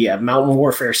the Mountain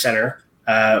Warfare Center,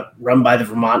 run by the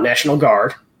Vermont National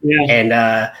Guard,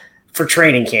 and for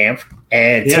training camp,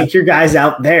 and take your guys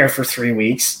out there for 3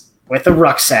 weeks with a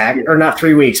rucksack, or not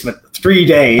 3 weeks, but 3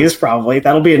 days probably.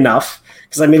 That'll be enough.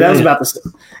 Because, I mean, that was about this.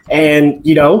 And,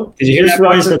 you know. Did you hear that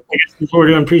noise before we're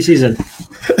doing preseason?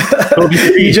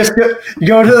 You just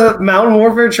go to the Mountain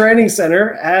Warfare Training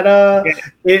Center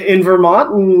in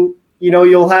Vermont, and, you know,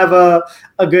 you'll have a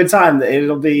good time.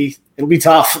 It'll be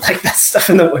tough. Like, that stuff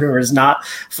in the winter is not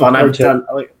fun. I've done,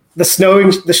 like, the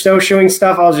snowshoeing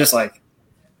stuff. I was just like,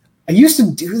 I used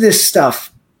to do this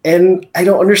stuff, and I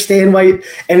don't understand why.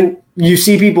 And you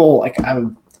see people,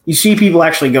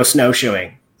 actually go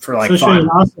snowshoeing for, like, fun.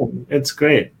 Awesome. It's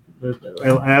great.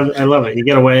 I love it. You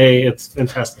get away. It's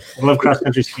fantastic. I love cross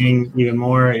country skiing even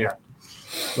more. Yeah,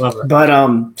 love it. But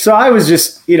so I was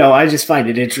just, you know, I just find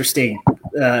it interesting.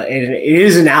 And it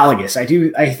is analogous. I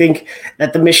think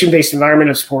that the mission-based environment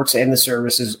of sports and the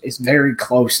service is very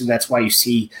close, and that's why you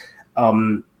see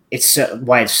why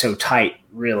it's so tight,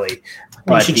 really.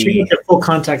 But you should check out the Full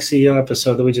Contact CEO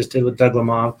episode that we just did with Doug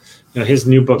Lamov. You know, his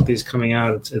new book that's coming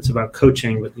out. It's about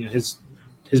coaching, but, you know, his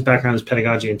background is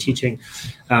pedagogy and teaching,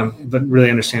 but really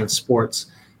understands sports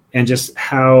and just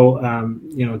how,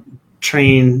 you know,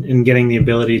 train in getting the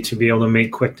ability to be able to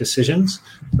make quick decisions,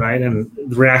 right? And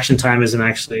the reaction time isn't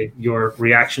actually your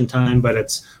reaction time, but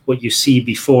it's what you see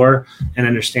before, and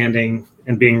understanding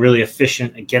and being really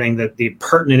efficient at getting the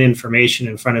pertinent information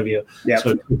in front of you. Yep.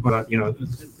 So, you know,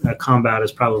 combat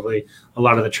is probably a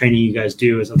lot of the training you guys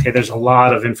do is, okay, there's a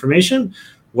lot of information.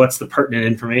 What's the pertinent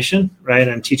information, right?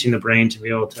 And teaching the brain to be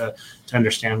able to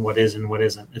understand what is and what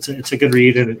isn't. It's a good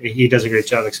read, and he does a great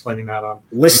job explaining that on.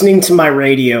 Listening to my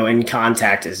radio in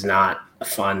Contact is not a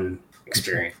fun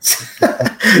experience.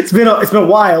 It's been a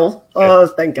while,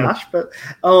 thank gosh, but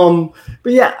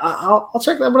yeah, I'll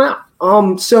check that one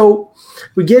out. So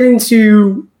we get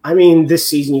into, I mean, this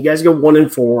season you guys go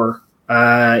 1-4.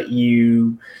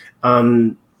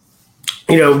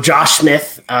 You know, Josh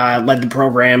Smith led the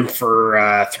program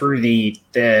for through the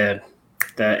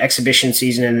exhibition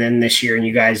season, and then this year, and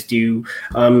you guys do.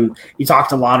 You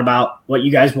talked a lot about what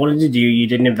you guys wanted to do. You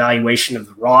did an evaluation of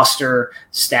the roster,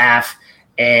 staff,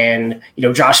 and, you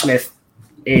know, Josh Smith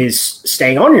is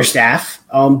staying on your staff.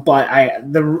 But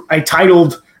I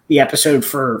titled the episode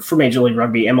for Major League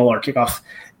Rugby MLR Kickoff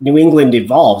New England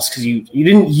Evolves, because you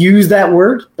didn't use that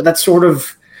word, but that's sort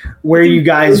of where you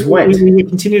guys went. We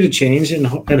continue to change, and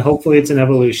hopefully it's an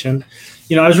evolution.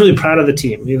 You know, I was really proud of the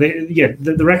team.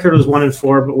 The record was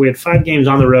 1-4, but we had 5 games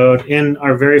on the road in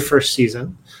our very first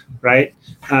season, right?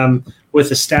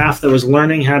 With a staff that was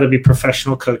learning how to be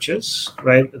professional coaches,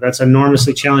 right? That's an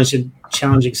enormously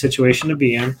challenging situation to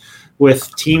be in.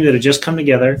 With a team that had just come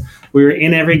together, we were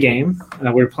in every game.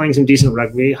 We were playing some decent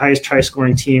rugby, highest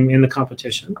try-scoring team in the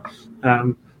competition.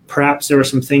 Perhaps there were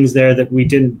some things there that we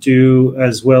didn't do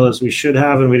as well as we should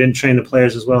have, and we didn't train the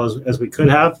players as well as we could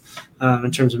have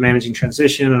in terms of managing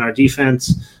transition and our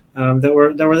defense that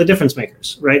were the difference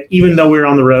makers, right? Even though we were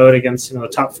on the road against, you know, the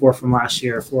top 4 from last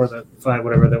year, 4 of the 5,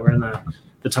 whatever, that were in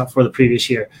the top 4 the previous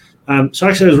year. So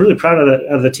actually, I was really proud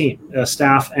of the team,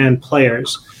 staff and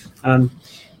players.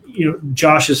 You know,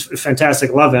 Josh is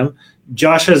fantastic. Love him.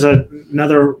 Josh has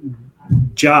another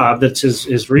job that's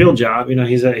his real job. You know,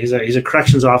 he's a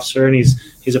corrections officer, and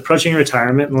he's approaching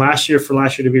retirement. And last year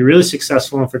to be really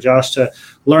successful, and for Josh to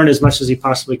learn as much as he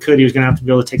possibly could, he was going to have to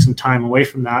be able to take some time away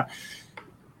from that.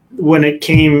 When it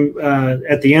came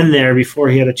at the end there, before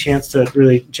he had a chance to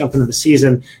really jump into the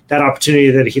season, that opportunity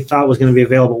that he thought was going to be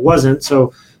available wasn't.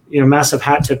 So, you know, massive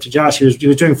hat tip to Josh. He was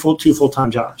doing 2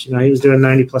 full-time jobs. You know, he was doing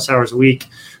 90+ hours a week,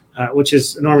 which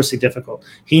is enormously difficult.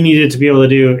 He needed to be able to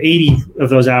do 80 of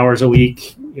those hours a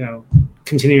week, you know,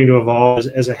 continuing to evolve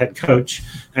as a head coach,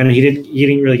 and he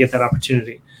didn't really get that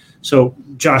opportunity. So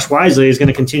Josh Wisely is going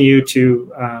to continue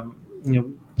to, you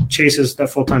know, chases that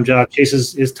full-time job,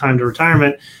 chases his time to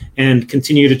retirement, and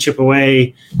continue to chip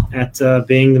away at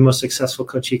being the most successful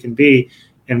coach he can be.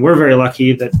 And we're very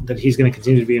lucky that he's going to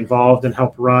continue to be involved and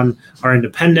help run our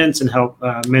independence and help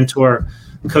mentor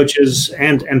coaches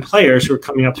and players who are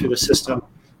coming up through the system.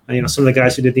 And, you know, some of the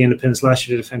guys who did the independence last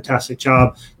year did a fantastic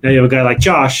job. Now you have a guy like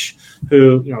Josh,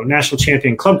 who, you know, national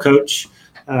champion club coach,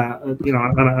 you know,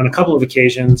 on a couple of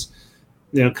occasions,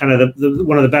 you know, kind of the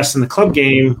one of the best in the club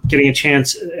game, getting a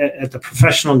chance at the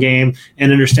professional game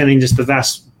and understanding just the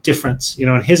vast difference, you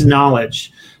know, and his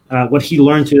knowledge, what he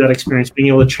learned through that experience, being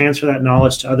able to transfer that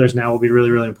knowledge to others now will be really,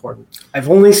 really important. I've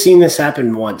only seen this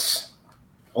happen once.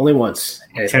 Only once.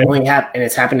 And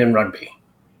it's happened in rugby.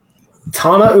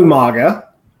 Tana Umaga.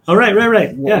 Oh, right.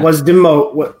 Yeah. Was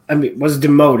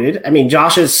demoted. I mean,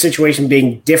 Josh's situation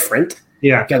being different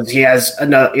Yeah, because he has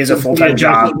a full-time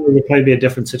job. It would probably be a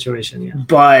different situation. Yeah,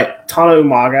 but Tana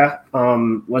Umaga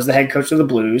was the head coach of the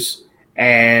Blues,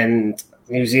 and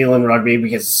New Zealand Rugby,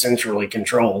 because it's centrally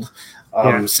controlled,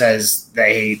 says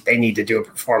they need to do a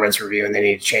performance review and they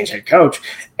need to change head coach.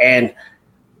 And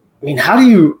I mean, how do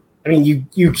you? I mean, you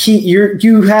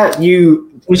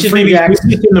we should maybe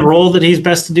keep in the role that he's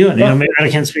best to do it. You know, maybe I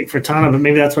can't speak for Tana, but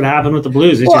maybe that's what happened with the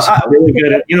Blues. It's just really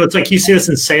good at, it's like you see this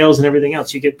in sales and everything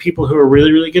else. You get people who are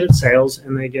really, really good at sales,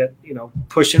 and they get,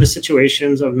 pushed into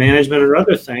situations of management or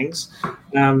other things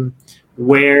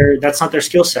where that's not their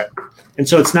skill set. And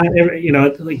so it's not,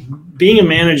 like being a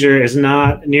manager is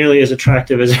not nearly as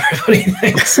attractive as everybody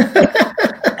thinks.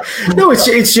 No,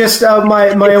 it's just my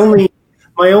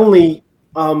only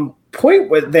point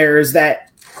with there is that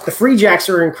the Free Jacks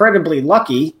are incredibly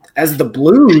lucky, as the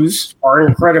Blues are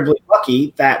incredibly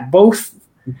lucky, that both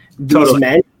these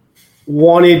men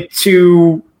wanted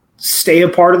to stay a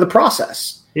part of the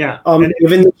process. Yeah.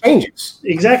 Given the changes.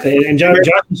 Exactly. And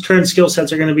Josh's current skill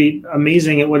sets are going to be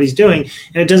amazing at what he's doing.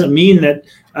 And it doesn't mean that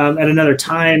at another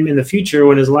time in the future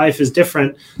when his life is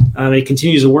different, he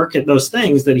continues to work at those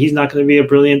things, that he's not going to be a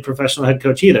brilliant professional head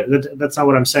coach either. That's not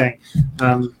what I'm saying.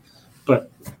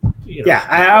 But yeah,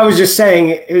 I was just saying,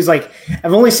 it was like,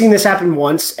 I've only seen this happen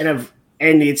once, and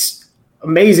it's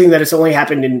amazing that it's only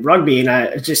happened in rugby.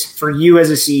 And just for you as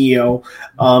a CEO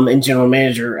and general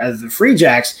manager as the Free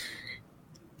Jacks,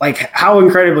 like, how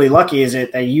incredibly lucky is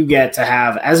it that you get to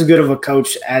have as good of a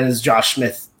coach as Josh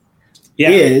Smith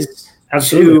is,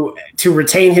 absolutely, to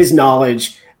retain his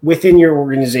knowledge within your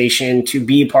organization, to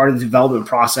be part of the development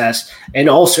process, and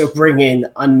also bring in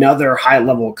another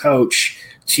high-level coach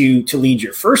to lead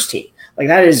your first team. Like,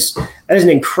 that is an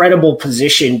incredible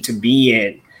position to be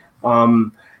in.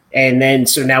 And then,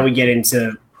 so now we get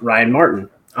into Ryan Martin,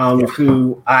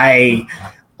 who I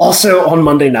also on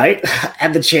Monday night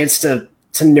had the chance to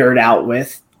nerd out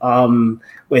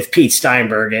with Pete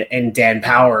Steinberg and Dan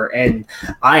Power. And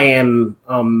I am,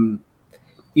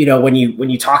 when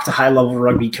you talk to high-level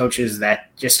rugby coaches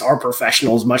that just are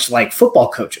professionals, much like football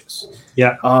coaches.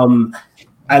 Yeah.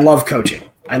 I love coaching.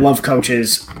 I love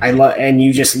coaches. And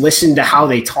you just listen to how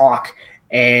they talk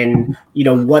and,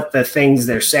 what the things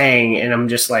they're saying. And I'm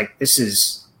just like, this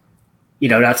is,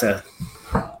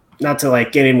 not to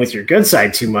like get in with your good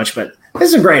side too much, but this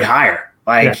is a great hire.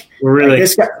 We're really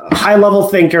this guy, high level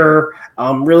thinker,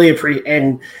 really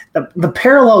and the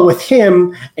parallel with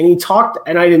him, and he talked,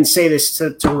 and I didn't say this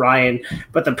to Ryan,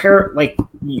 but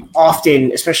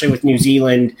often, especially with New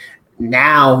Zealand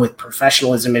now with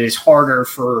professionalism, it is harder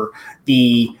for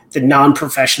the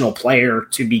non-professional player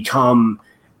to become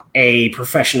a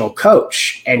professional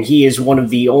coach. And he is one of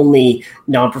the only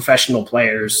non-professional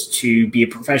players to be a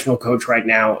professional coach right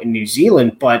now in New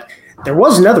Zealand. But there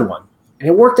was another one, and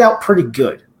it worked out pretty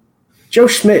good. Joe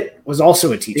Schmidt was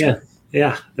also a teacher.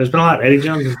 Yeah. There's been a lot. Eddie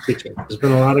Jones is a teacher. There's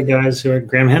been a lot of guys who are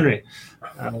Graham Henry.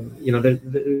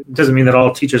 It doesn't mean that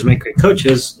all teachers make great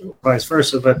coaches, vice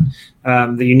versa, but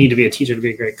that you need to be a teacher to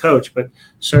be a great coach. But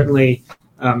certainly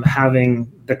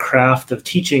having the craft of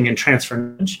teaching and transfer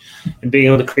knowledge and being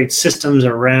able to create systems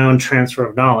around transfer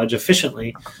of knowledge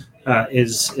efficiently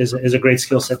is a great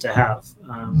skill set to have.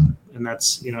 And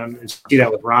that's, and see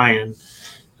that with Ryan.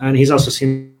 And he's also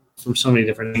seen from so many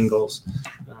different angles.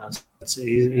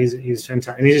 He's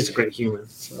fantastic. And he's just a great human.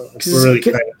 So we're really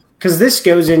excited. Because this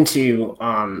goes into,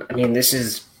 this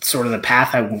is sort of the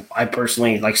path I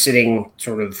personally like, sitting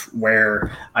sort of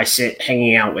where I sit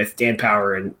hanging out with Dan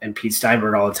Power and Pete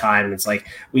Steinberg all the time. It's like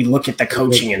we look at the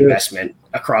coaching investment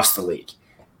across the league.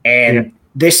 And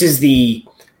this is the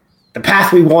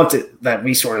path we want that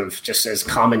we sort of, just as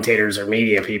commentators or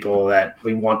media people, that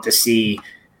we want to see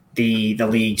the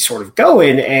league sort of go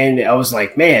in. And I was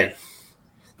like, man,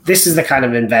 this is the kind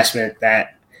of investment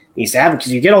that needs to happen,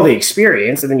 because you get all the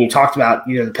experience, and then you talked about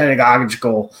the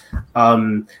pedagogical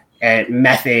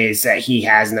methods that he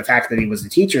has, and the fact that he was a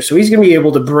teacher. So he's going to be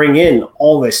able to bring in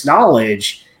all this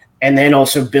knowledge, and then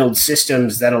also build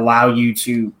systems that allow you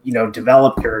to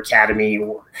develop your academy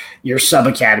or your sub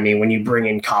academy when you bring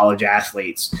in college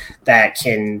athletes that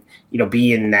can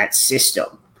be in that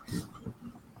system.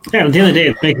 Yeah, at the end of the day,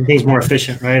 it's making things more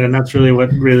efficient, right? And that's really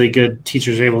what really good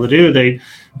teachers are able to do. They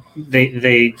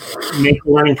make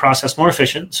the learning process more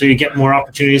efficient, so you get more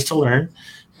opportunities to learn,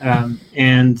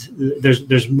 and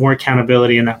there's more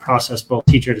accountability in that process, both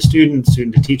teacher to student,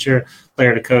 student to teacher,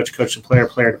 player to coach, coach to player,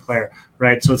 player to player,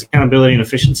 right? So it's accountability and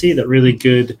efficiency that really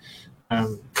good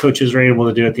coaches are able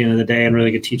to do at the end of the day, and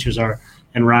really good teachers are.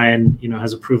 And Ryan,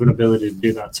 has a proven ability to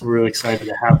do that. So we're really excited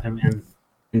to have him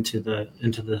into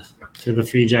the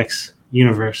Free Jacks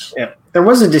universe. Yeah. There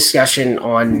was a discussion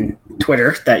on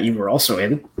Twitter that you were also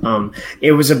in.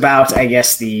 It was about, I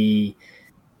guess,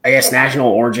 national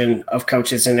origin of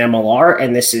coaches in MLR,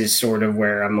 and this is sort of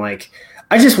where I'm like,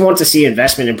 I just want to see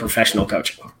investment in professional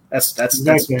coaching. That's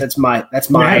my. There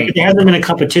hasn't been a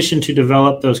competition to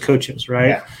develop those coaches, right?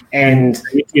 Yeah. And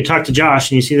you talk to Josh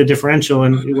and you see the differential,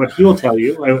 and what he will tell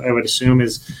you, I would assume,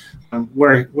 is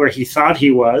where he thought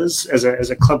he was as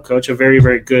a club coach, a very,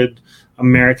 very good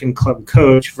American club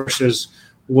coach, versus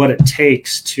what it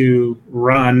takes to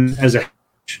run as a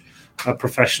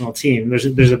professional team. There's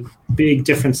a big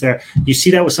difference there. You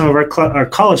see that with some of our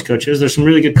college coaches. There's some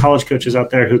really good college coaches out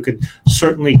there who could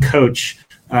certainly coach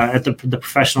at the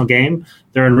professional game.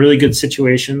 They're in really good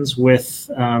situations with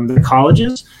the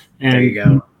colleges, and there you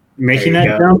go. Making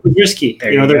that jump is risky.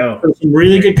 There's some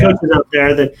really good coaches out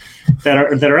there that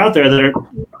are out there that are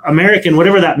American,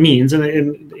 whatever that means. And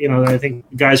I think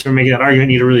guys who are making that argument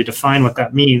need to really define what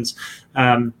that means.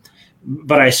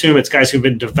 But I assume it's guys who've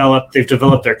been they've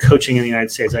developed their coaching in the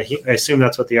United States. I assume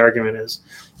that's what the argument is.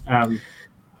 And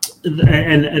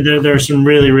there are some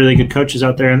really, really good coaches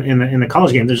out there in the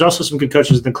college game. There's also some good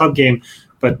coaches in the club game,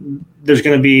 but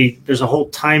there's a whole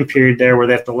time period there where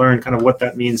they have to learn kind of what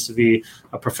that means to be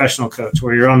a professional coach,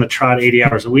 where you're on the trot 80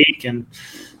 hours a week, and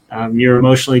you're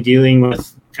emotionally dealing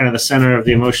with kind of the center of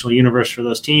the emotional universe for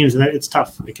those teams. And it's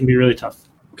tough. It can be really tough.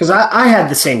 Because I had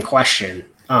the same question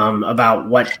about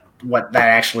what that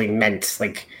actually meant.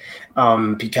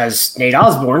 Because Nate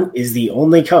Osborne is the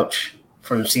only coach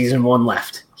from season 1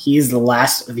 left. He is the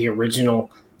last of the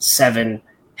original 7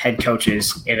 head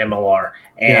coaches in MLR.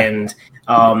 And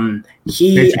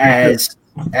he, as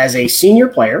a senior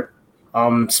player,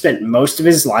 spent most of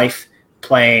his life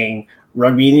playing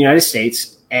rugby in the United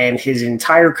States, and his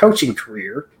entire coaching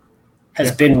career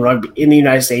has been rugby in the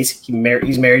United States.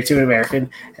 He's married to an American,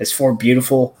 has 4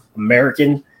 beautiful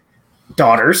American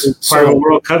daughters. Part of a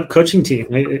World Cup coaching team.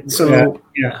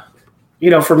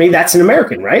 For me, that's an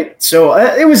American, right? So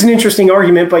it was an interesting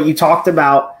argument, but you talked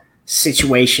about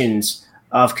situations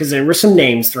because there were some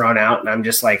names thrown out, and I'm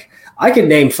just like, I could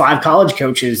name 5 college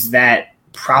coaches that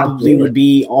probably would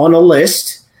be on a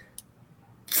list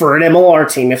for an MLR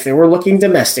team if they were looking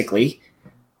domestically,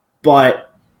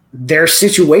 but their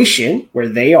situation where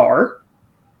they are,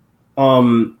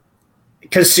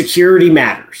 because security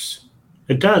matters.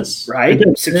 It does. Right?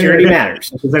 Security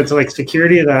matters. That's like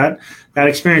security of that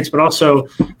experience, but also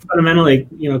fundamentally,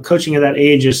 coaching at that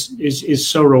age is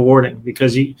so rewarding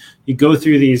because you go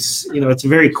through these, it's a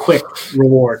very quick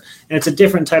reward, and it's a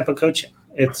different type of coaching.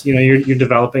 It's, you're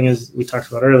developing, as we talked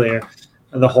about earlier,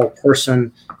 the whole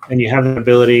person, and you have the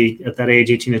ability at that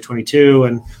age, 18 to 22,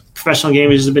 and professional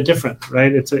game is a bit different,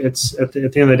 right? It's at the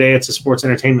end of the day, it's a sports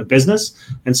entertainment business,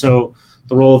 and so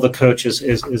the role of the coach is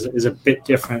a bit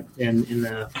different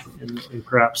in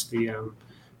perhaps the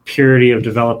purity of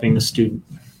developing the student.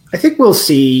 I think we'll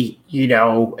see,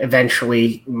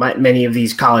 eventually many of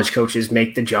these college coaches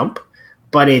make the jump,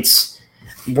 but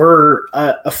we're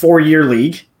a 4-year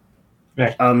league.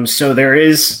 Right. So there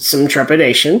is some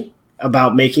trepidation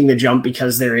about making the jump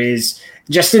because there is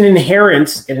just an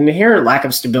inherent lack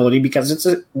of stability because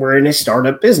we're in a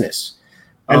startup business.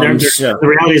 And the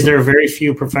reality is there are very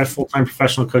few full-time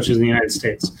professional coaches in the United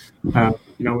States.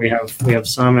 We have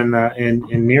some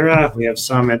in Mira, we have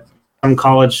some at some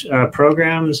college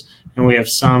programs, and we have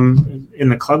some in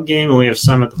the club game, and we have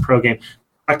some at the pro game.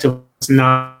 It's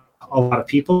not a lot of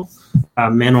people,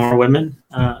 men or women,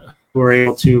 who are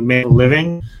able to make a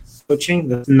living coaching.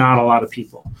 That's not a lot of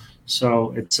people.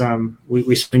 So it's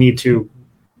we need to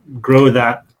grow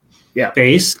that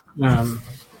base.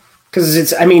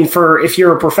 Because if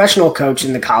you're a professional coach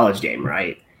in the college game,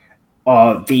 right?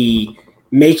 The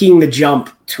making the jump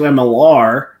to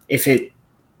MLR, if it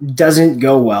doesn't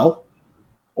go well,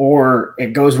 or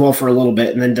it goes well for a little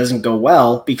bit and then doesn't go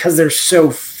well, because there's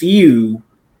so few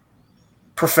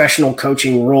professional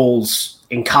coaching roles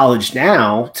in college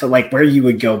now to where you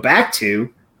would go back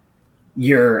to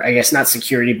your, I guess not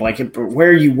security blanket, but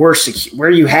where you were where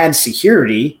you had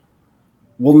security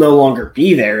will no longer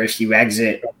be there if you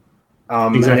exit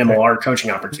an MLR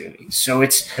coaching opportunity. So I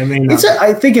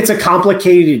think it's a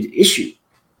complicated issue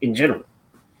in general.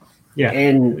 Yeah.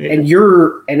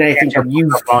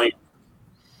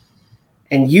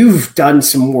 You've done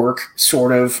some work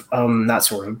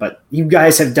but you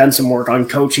guys have done some work on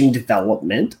coaching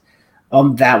development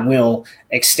that will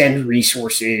extend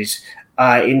resources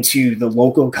into the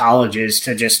local colleges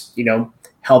to just,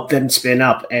 help them spin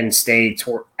up and stay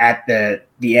at the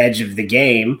edge of the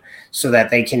game so that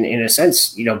they can, in a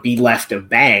sense, be left of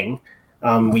bang.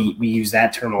 We use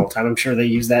that term all the time. I'm sure they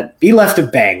use that. Be left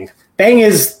of bang. Bang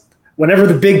is whenever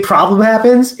the big problem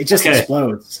happens, it just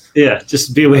explodes. Yeah,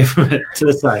 just be away from it to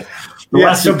the side.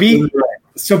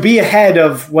 So be ahead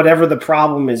of whatever the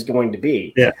problem is going to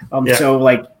be. Yeah. So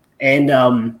like,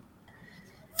 and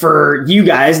for you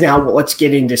guys now, let's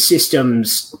get into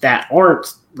systems that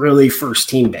aren't really first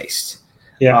team based.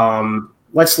 Yeah.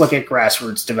 Let's look at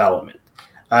grassroots development.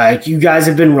 You guys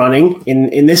have been running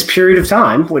in this period of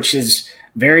time, which is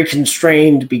very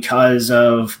constrained because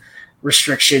of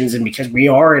restrictions and because we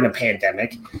are in a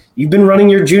pandemic. You've been running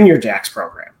your Junior Jacks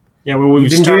program. Yeah, well, we've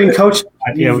been doing coach.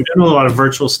 Yeah, we've done a lot of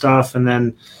virtual stuff, and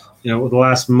then the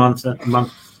last month and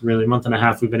a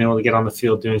half, we've been able to get on the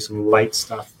field doing some light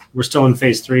stuff. We're still in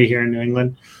phase 3 here in New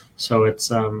England, so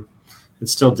it's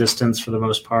still distance for the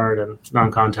most part and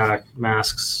non-contact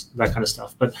masks, that kind of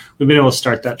stuff. But we've been able to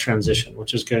start that transition,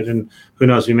 which is good. And who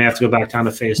knows, we may have to go back down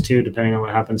to phase 2 depending on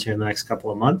what happens here in the next couple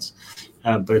of months.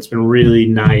 But it's been really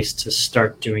nice to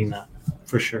start doing that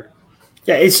for sure.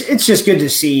 Yeah, it's just good to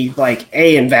see like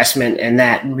investment and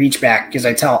that reach back, because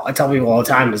I tell people all the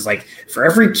time is like, for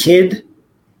every kid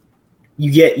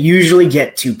you usually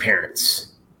get 2 parents.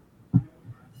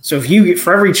 So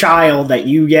for every child that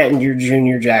you get in your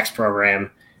Junior Jacks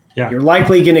program, you're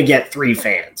likely going to get 3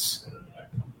 fans.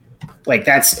 Like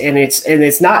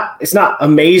it's not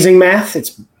amazing math.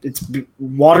 It's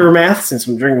water math, since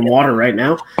I'm drinking water right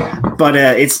now, but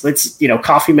it's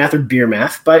coffee math or beer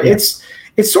math. But it's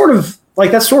sort of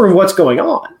like that's sort of what's going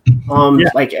on.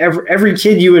 Like every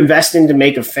kid you invest in to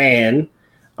make a fan,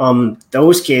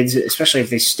 those kids, especially if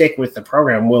they stick with the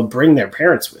program, will bring their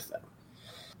parents with them.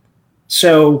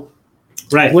 So,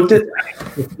 looked at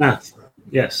it's math.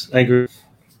 Yes, I agree.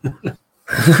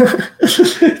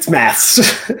 It's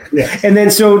maths. Yeah. And then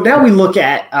so now we look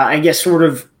at, I guess, sort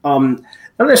of not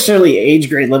necessarily age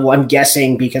grade level. I'm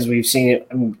guessing because we've seen it.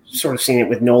 I'm sort of seeing it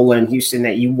with Nola and Houston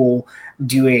that you will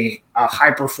do a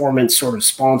high performance sort of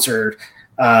sponsored,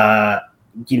 high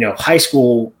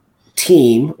school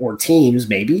team or teams.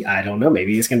 Maybe, I don't know.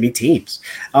 Maybe it's going to be teams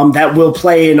that will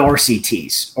play in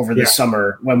RCTs over the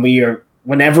summer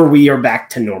whenever we are back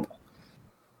to normal.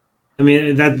 I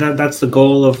mean, that's the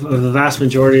goal of the vast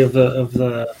majority of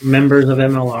the members of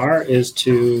MLR is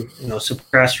to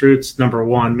support grassroots. Number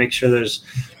one, make sure there's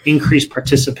increased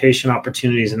participation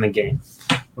opportunities in the game,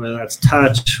 whether that's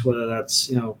touch, whether that's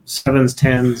 7s,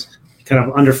 10s, kind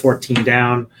of under 14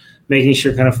 down, making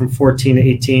sure kind of from 14 to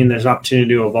 18 there's opportunity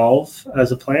to evolve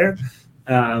as a player,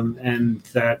 and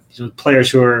that players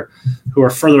who are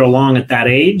further along at that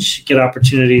age get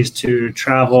opportunities to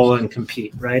travel and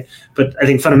compete, right? But I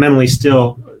think fundamentally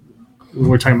still, we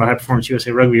were talking about High Performance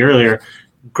USA Rugby earlier,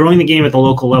 growing the game at the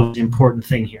local level is the important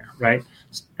thing here, right?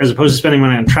 As opposed to spending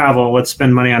money on travel, let's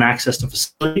spend money on access to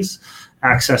facilities,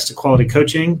 access to quality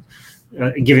coaching,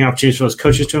 giving opportunities for those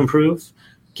coaches to improve,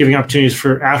 giving opportunities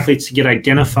for athletes to get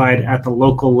identified at the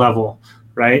local level,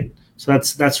 right? So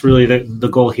that's really the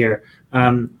goal here.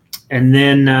 And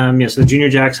then, so the Junior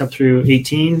Jacks up through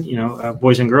 18,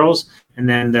 boys and girls, and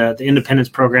then the Independence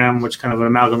program, which kind of an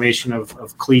amalgamation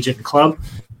of collegiate and club,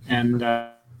 and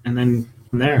then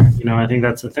from there, I think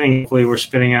that's the thing. Hopefully, we're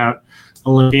spitting out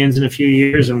Olympians in a few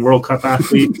years and World Cup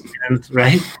athletes,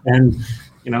 and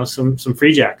some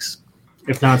Free Jacks,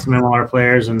 if not some MLR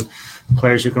players and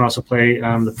players who can also play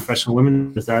the professional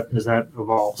women as that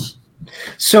evolves.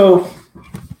 So,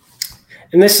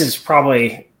 and this is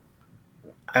probably.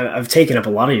 I've taken up a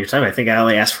lot of your time. I think I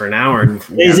only asked for an hour. And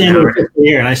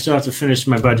I still have to finish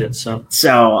my budget. So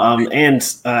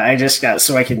I just got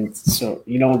so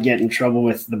you don't get in trouble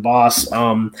with the boss.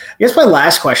 I guess my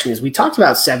last question is: we talked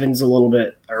about 7s a little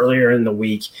bit earlier in the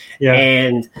week,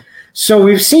 and so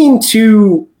we've seen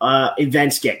 2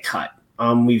 events get cut.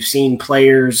 We've seen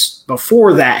players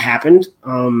before that happened.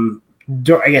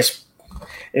 I guess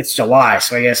it's July,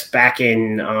 so I guess back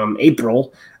in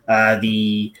April,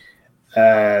 the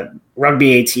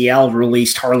Rugby ATL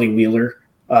released Harley Wheeler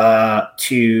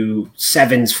to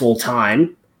 7s full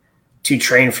time to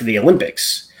train for the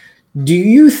Olympics. Do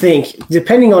you think,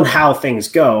 depending on how things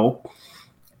go,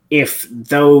 if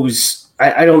those,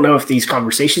 I don't know if these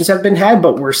conversations have been had,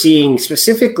 but we're seeing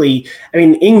specifically,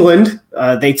 England,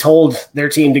 they told their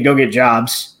team to go get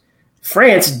jobs.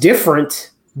 France,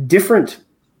 different.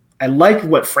 I like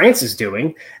what France is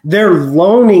doing. They're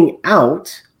loaning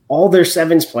out all their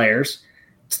 7s players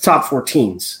to top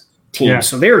 14s teams. Yeah.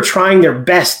 So they're trying their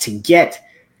best to get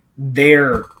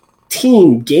their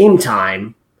team game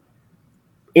time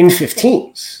in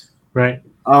 15s. Right.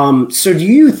 So do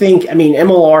you think,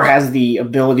 MLR has the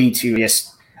ability to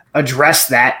just address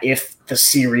that if the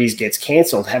series gets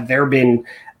canceled? Have there been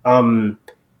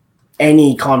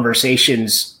any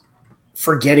conversations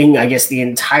for getting, I guess, the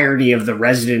entirety of the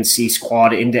residency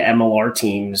squad into MLR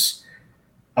teams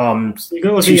to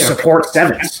support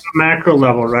sevens. At a macro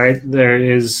level, right? There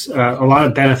is a lot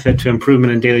of benefit to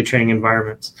improvement in daily training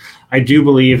environments. I do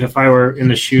believe if I were in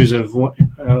the shoes of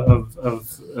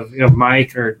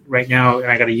Mike, or right now,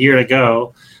 and I got a year to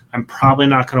go, I'm probably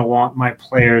not going to want my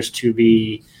players to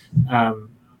be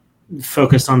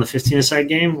focused on the 15-a-side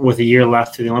game with a year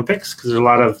left to the Olympics, because there's a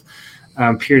lot of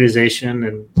periodization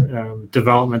and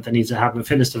development that needs to happen,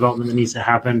 fitness development that needs to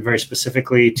happen very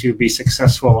specifically to be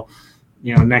successful,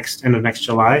 end of next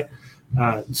July.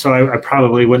 So I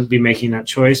probably wouldn't be making that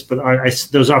choice, but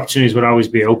those opportunities would always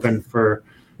be open for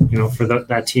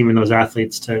that team and those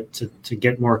athletes to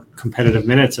get more competitive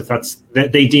minutes if that's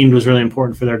that they deemed was really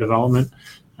important for their development.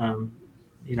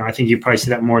 I think you probably see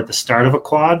that more at the start of a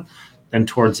quad than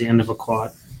towards the end of a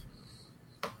quad.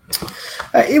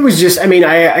 It was just,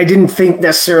 I didn't think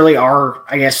necessarily our,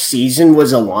 season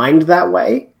was aligned that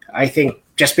way. I think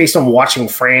just based on watching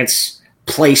France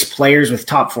place players with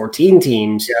top 14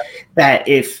 teams, that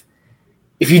if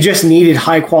you just needed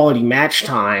high quality match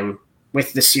time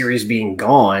with the series being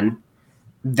gone,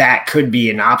 that could be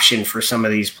an option for some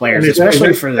of these players,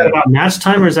 especially for the about match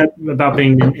time, or is that about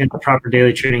being in proper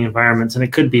daily training environments? And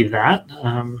it could be that.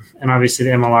 And obviously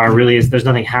the MLR really is, there's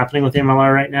nothing happening with the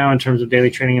MLR right now in terms of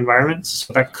daily training environments.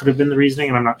 So that could have been the reasoning.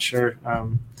 And I'm not sure,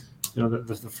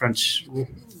 the French,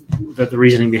 the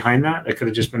reasoning behind that. It could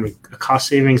have just been a cost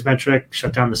savings metric,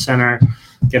 shut down the center,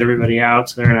 get everybody out.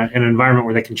 So they're in an environment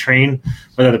where they can train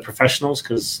with other professionals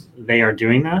because they are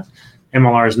doing that.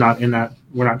 MLR is not in that.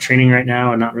 We're not training right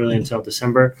now, and not really until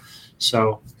December.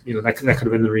 So, that could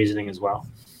have been the reasoning as well.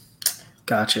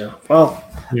 Gotcha. Well,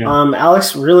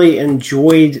 Alex, really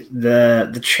enjoyed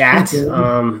the chat.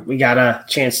 We got a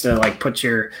chance to put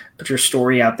your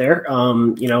story out there.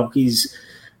 He's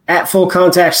at Full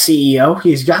Contact CEO.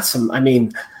 He's got some. I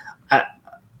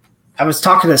was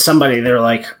talking to somebody. They're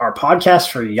like, "Are podcasts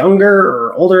for younger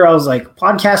or older?" I was like,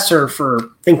 "Podcasts are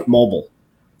for Think Mobile."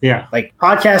 Yeah.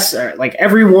 Podcasts are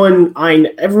everyone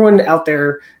out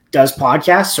there does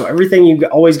podcasts. So everything you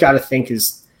always got to think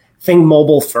is Think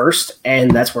Mobile first.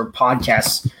 And that's where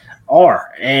podcasts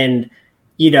are. And,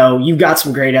 you've got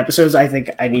some great episodes. I think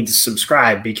I need to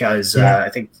subscribe because I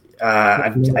think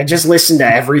I just listen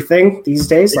to everything these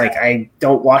days. I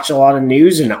don't watch a lot of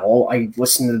news, and I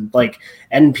listen to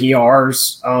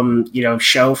NPR's,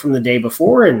 show from the day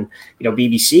before, and,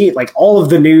 BBC, all of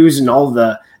the news and all of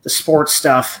the sports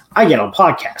stuff I get on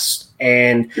podcasts,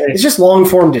 and it's just long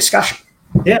form discussion.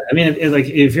 Yeah.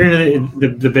 If you're in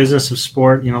the business of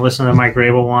sport, listen to the Mike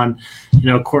Rabel one,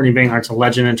 Courtney Banghart's a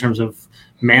legend in terms of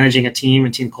managing a team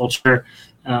and team culture.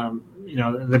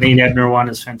 The Nate Ebner one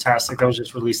is fantastic. That was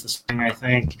just released this spring, I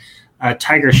think.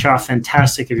 Tiger Shaw,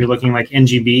 fantastic. If you're looking like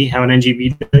NGB, how an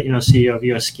NGB did it, CEO of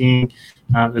US Skiing.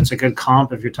 It's a good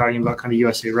comp if you're talking about kind of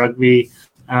USA Rugby.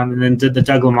 And then the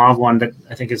Doug Lemov one that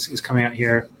I think is coming out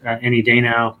here any day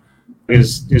now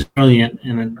is brilliant.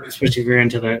 And especially if you're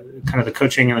into the kind of the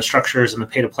coaching and the structures and the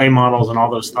pay to play models and all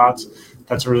those thoughts,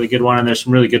 that's a really good one. And there's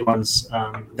some really good ones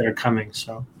that are coming.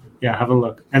 So yeah, have a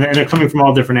look. And they're coming from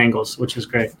all different angles, which is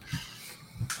great.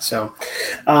 So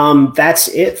that's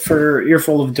it for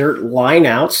Earful of Dirt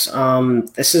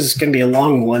lineouts. This is going to be a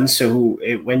long one. So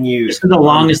this is the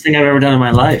longest thing I've ever done in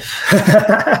my life.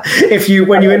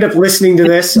 when you end up listening to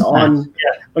this on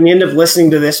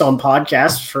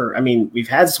podcast we've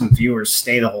had some viewers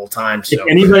stay the whole time. So if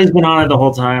anybody's been on it the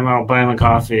whole time, I'll buy them a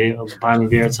coffee. I'll buy them a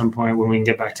beer at some point when we can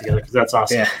get back together, because that's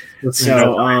awesome. Yeah.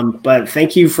 So, but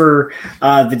thank you for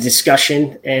the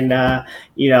discussion, and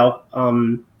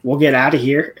we'll get out of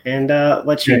here and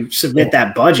let you submit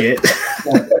that budget.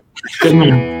 Good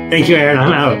man. Thank you, Aaron.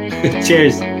 I'm out.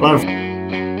 Cheers. Love.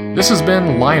 This has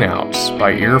been Lineouts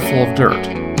by Earful of Dirt.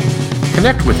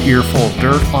 Connect with Earful of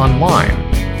Dirt online.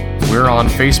 We're on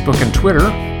Facebook and Twitter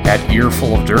at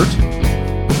Earful of Dirt.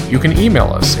 You can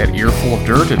email us at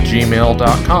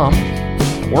earfulofdirt@gmail.com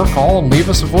or call and leave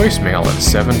us a voicemail at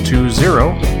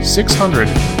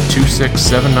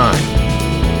 720-600-2679.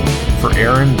 For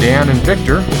Aaron, Dan, and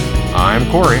Victor, I'm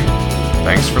Corey.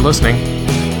 Thanks for listening.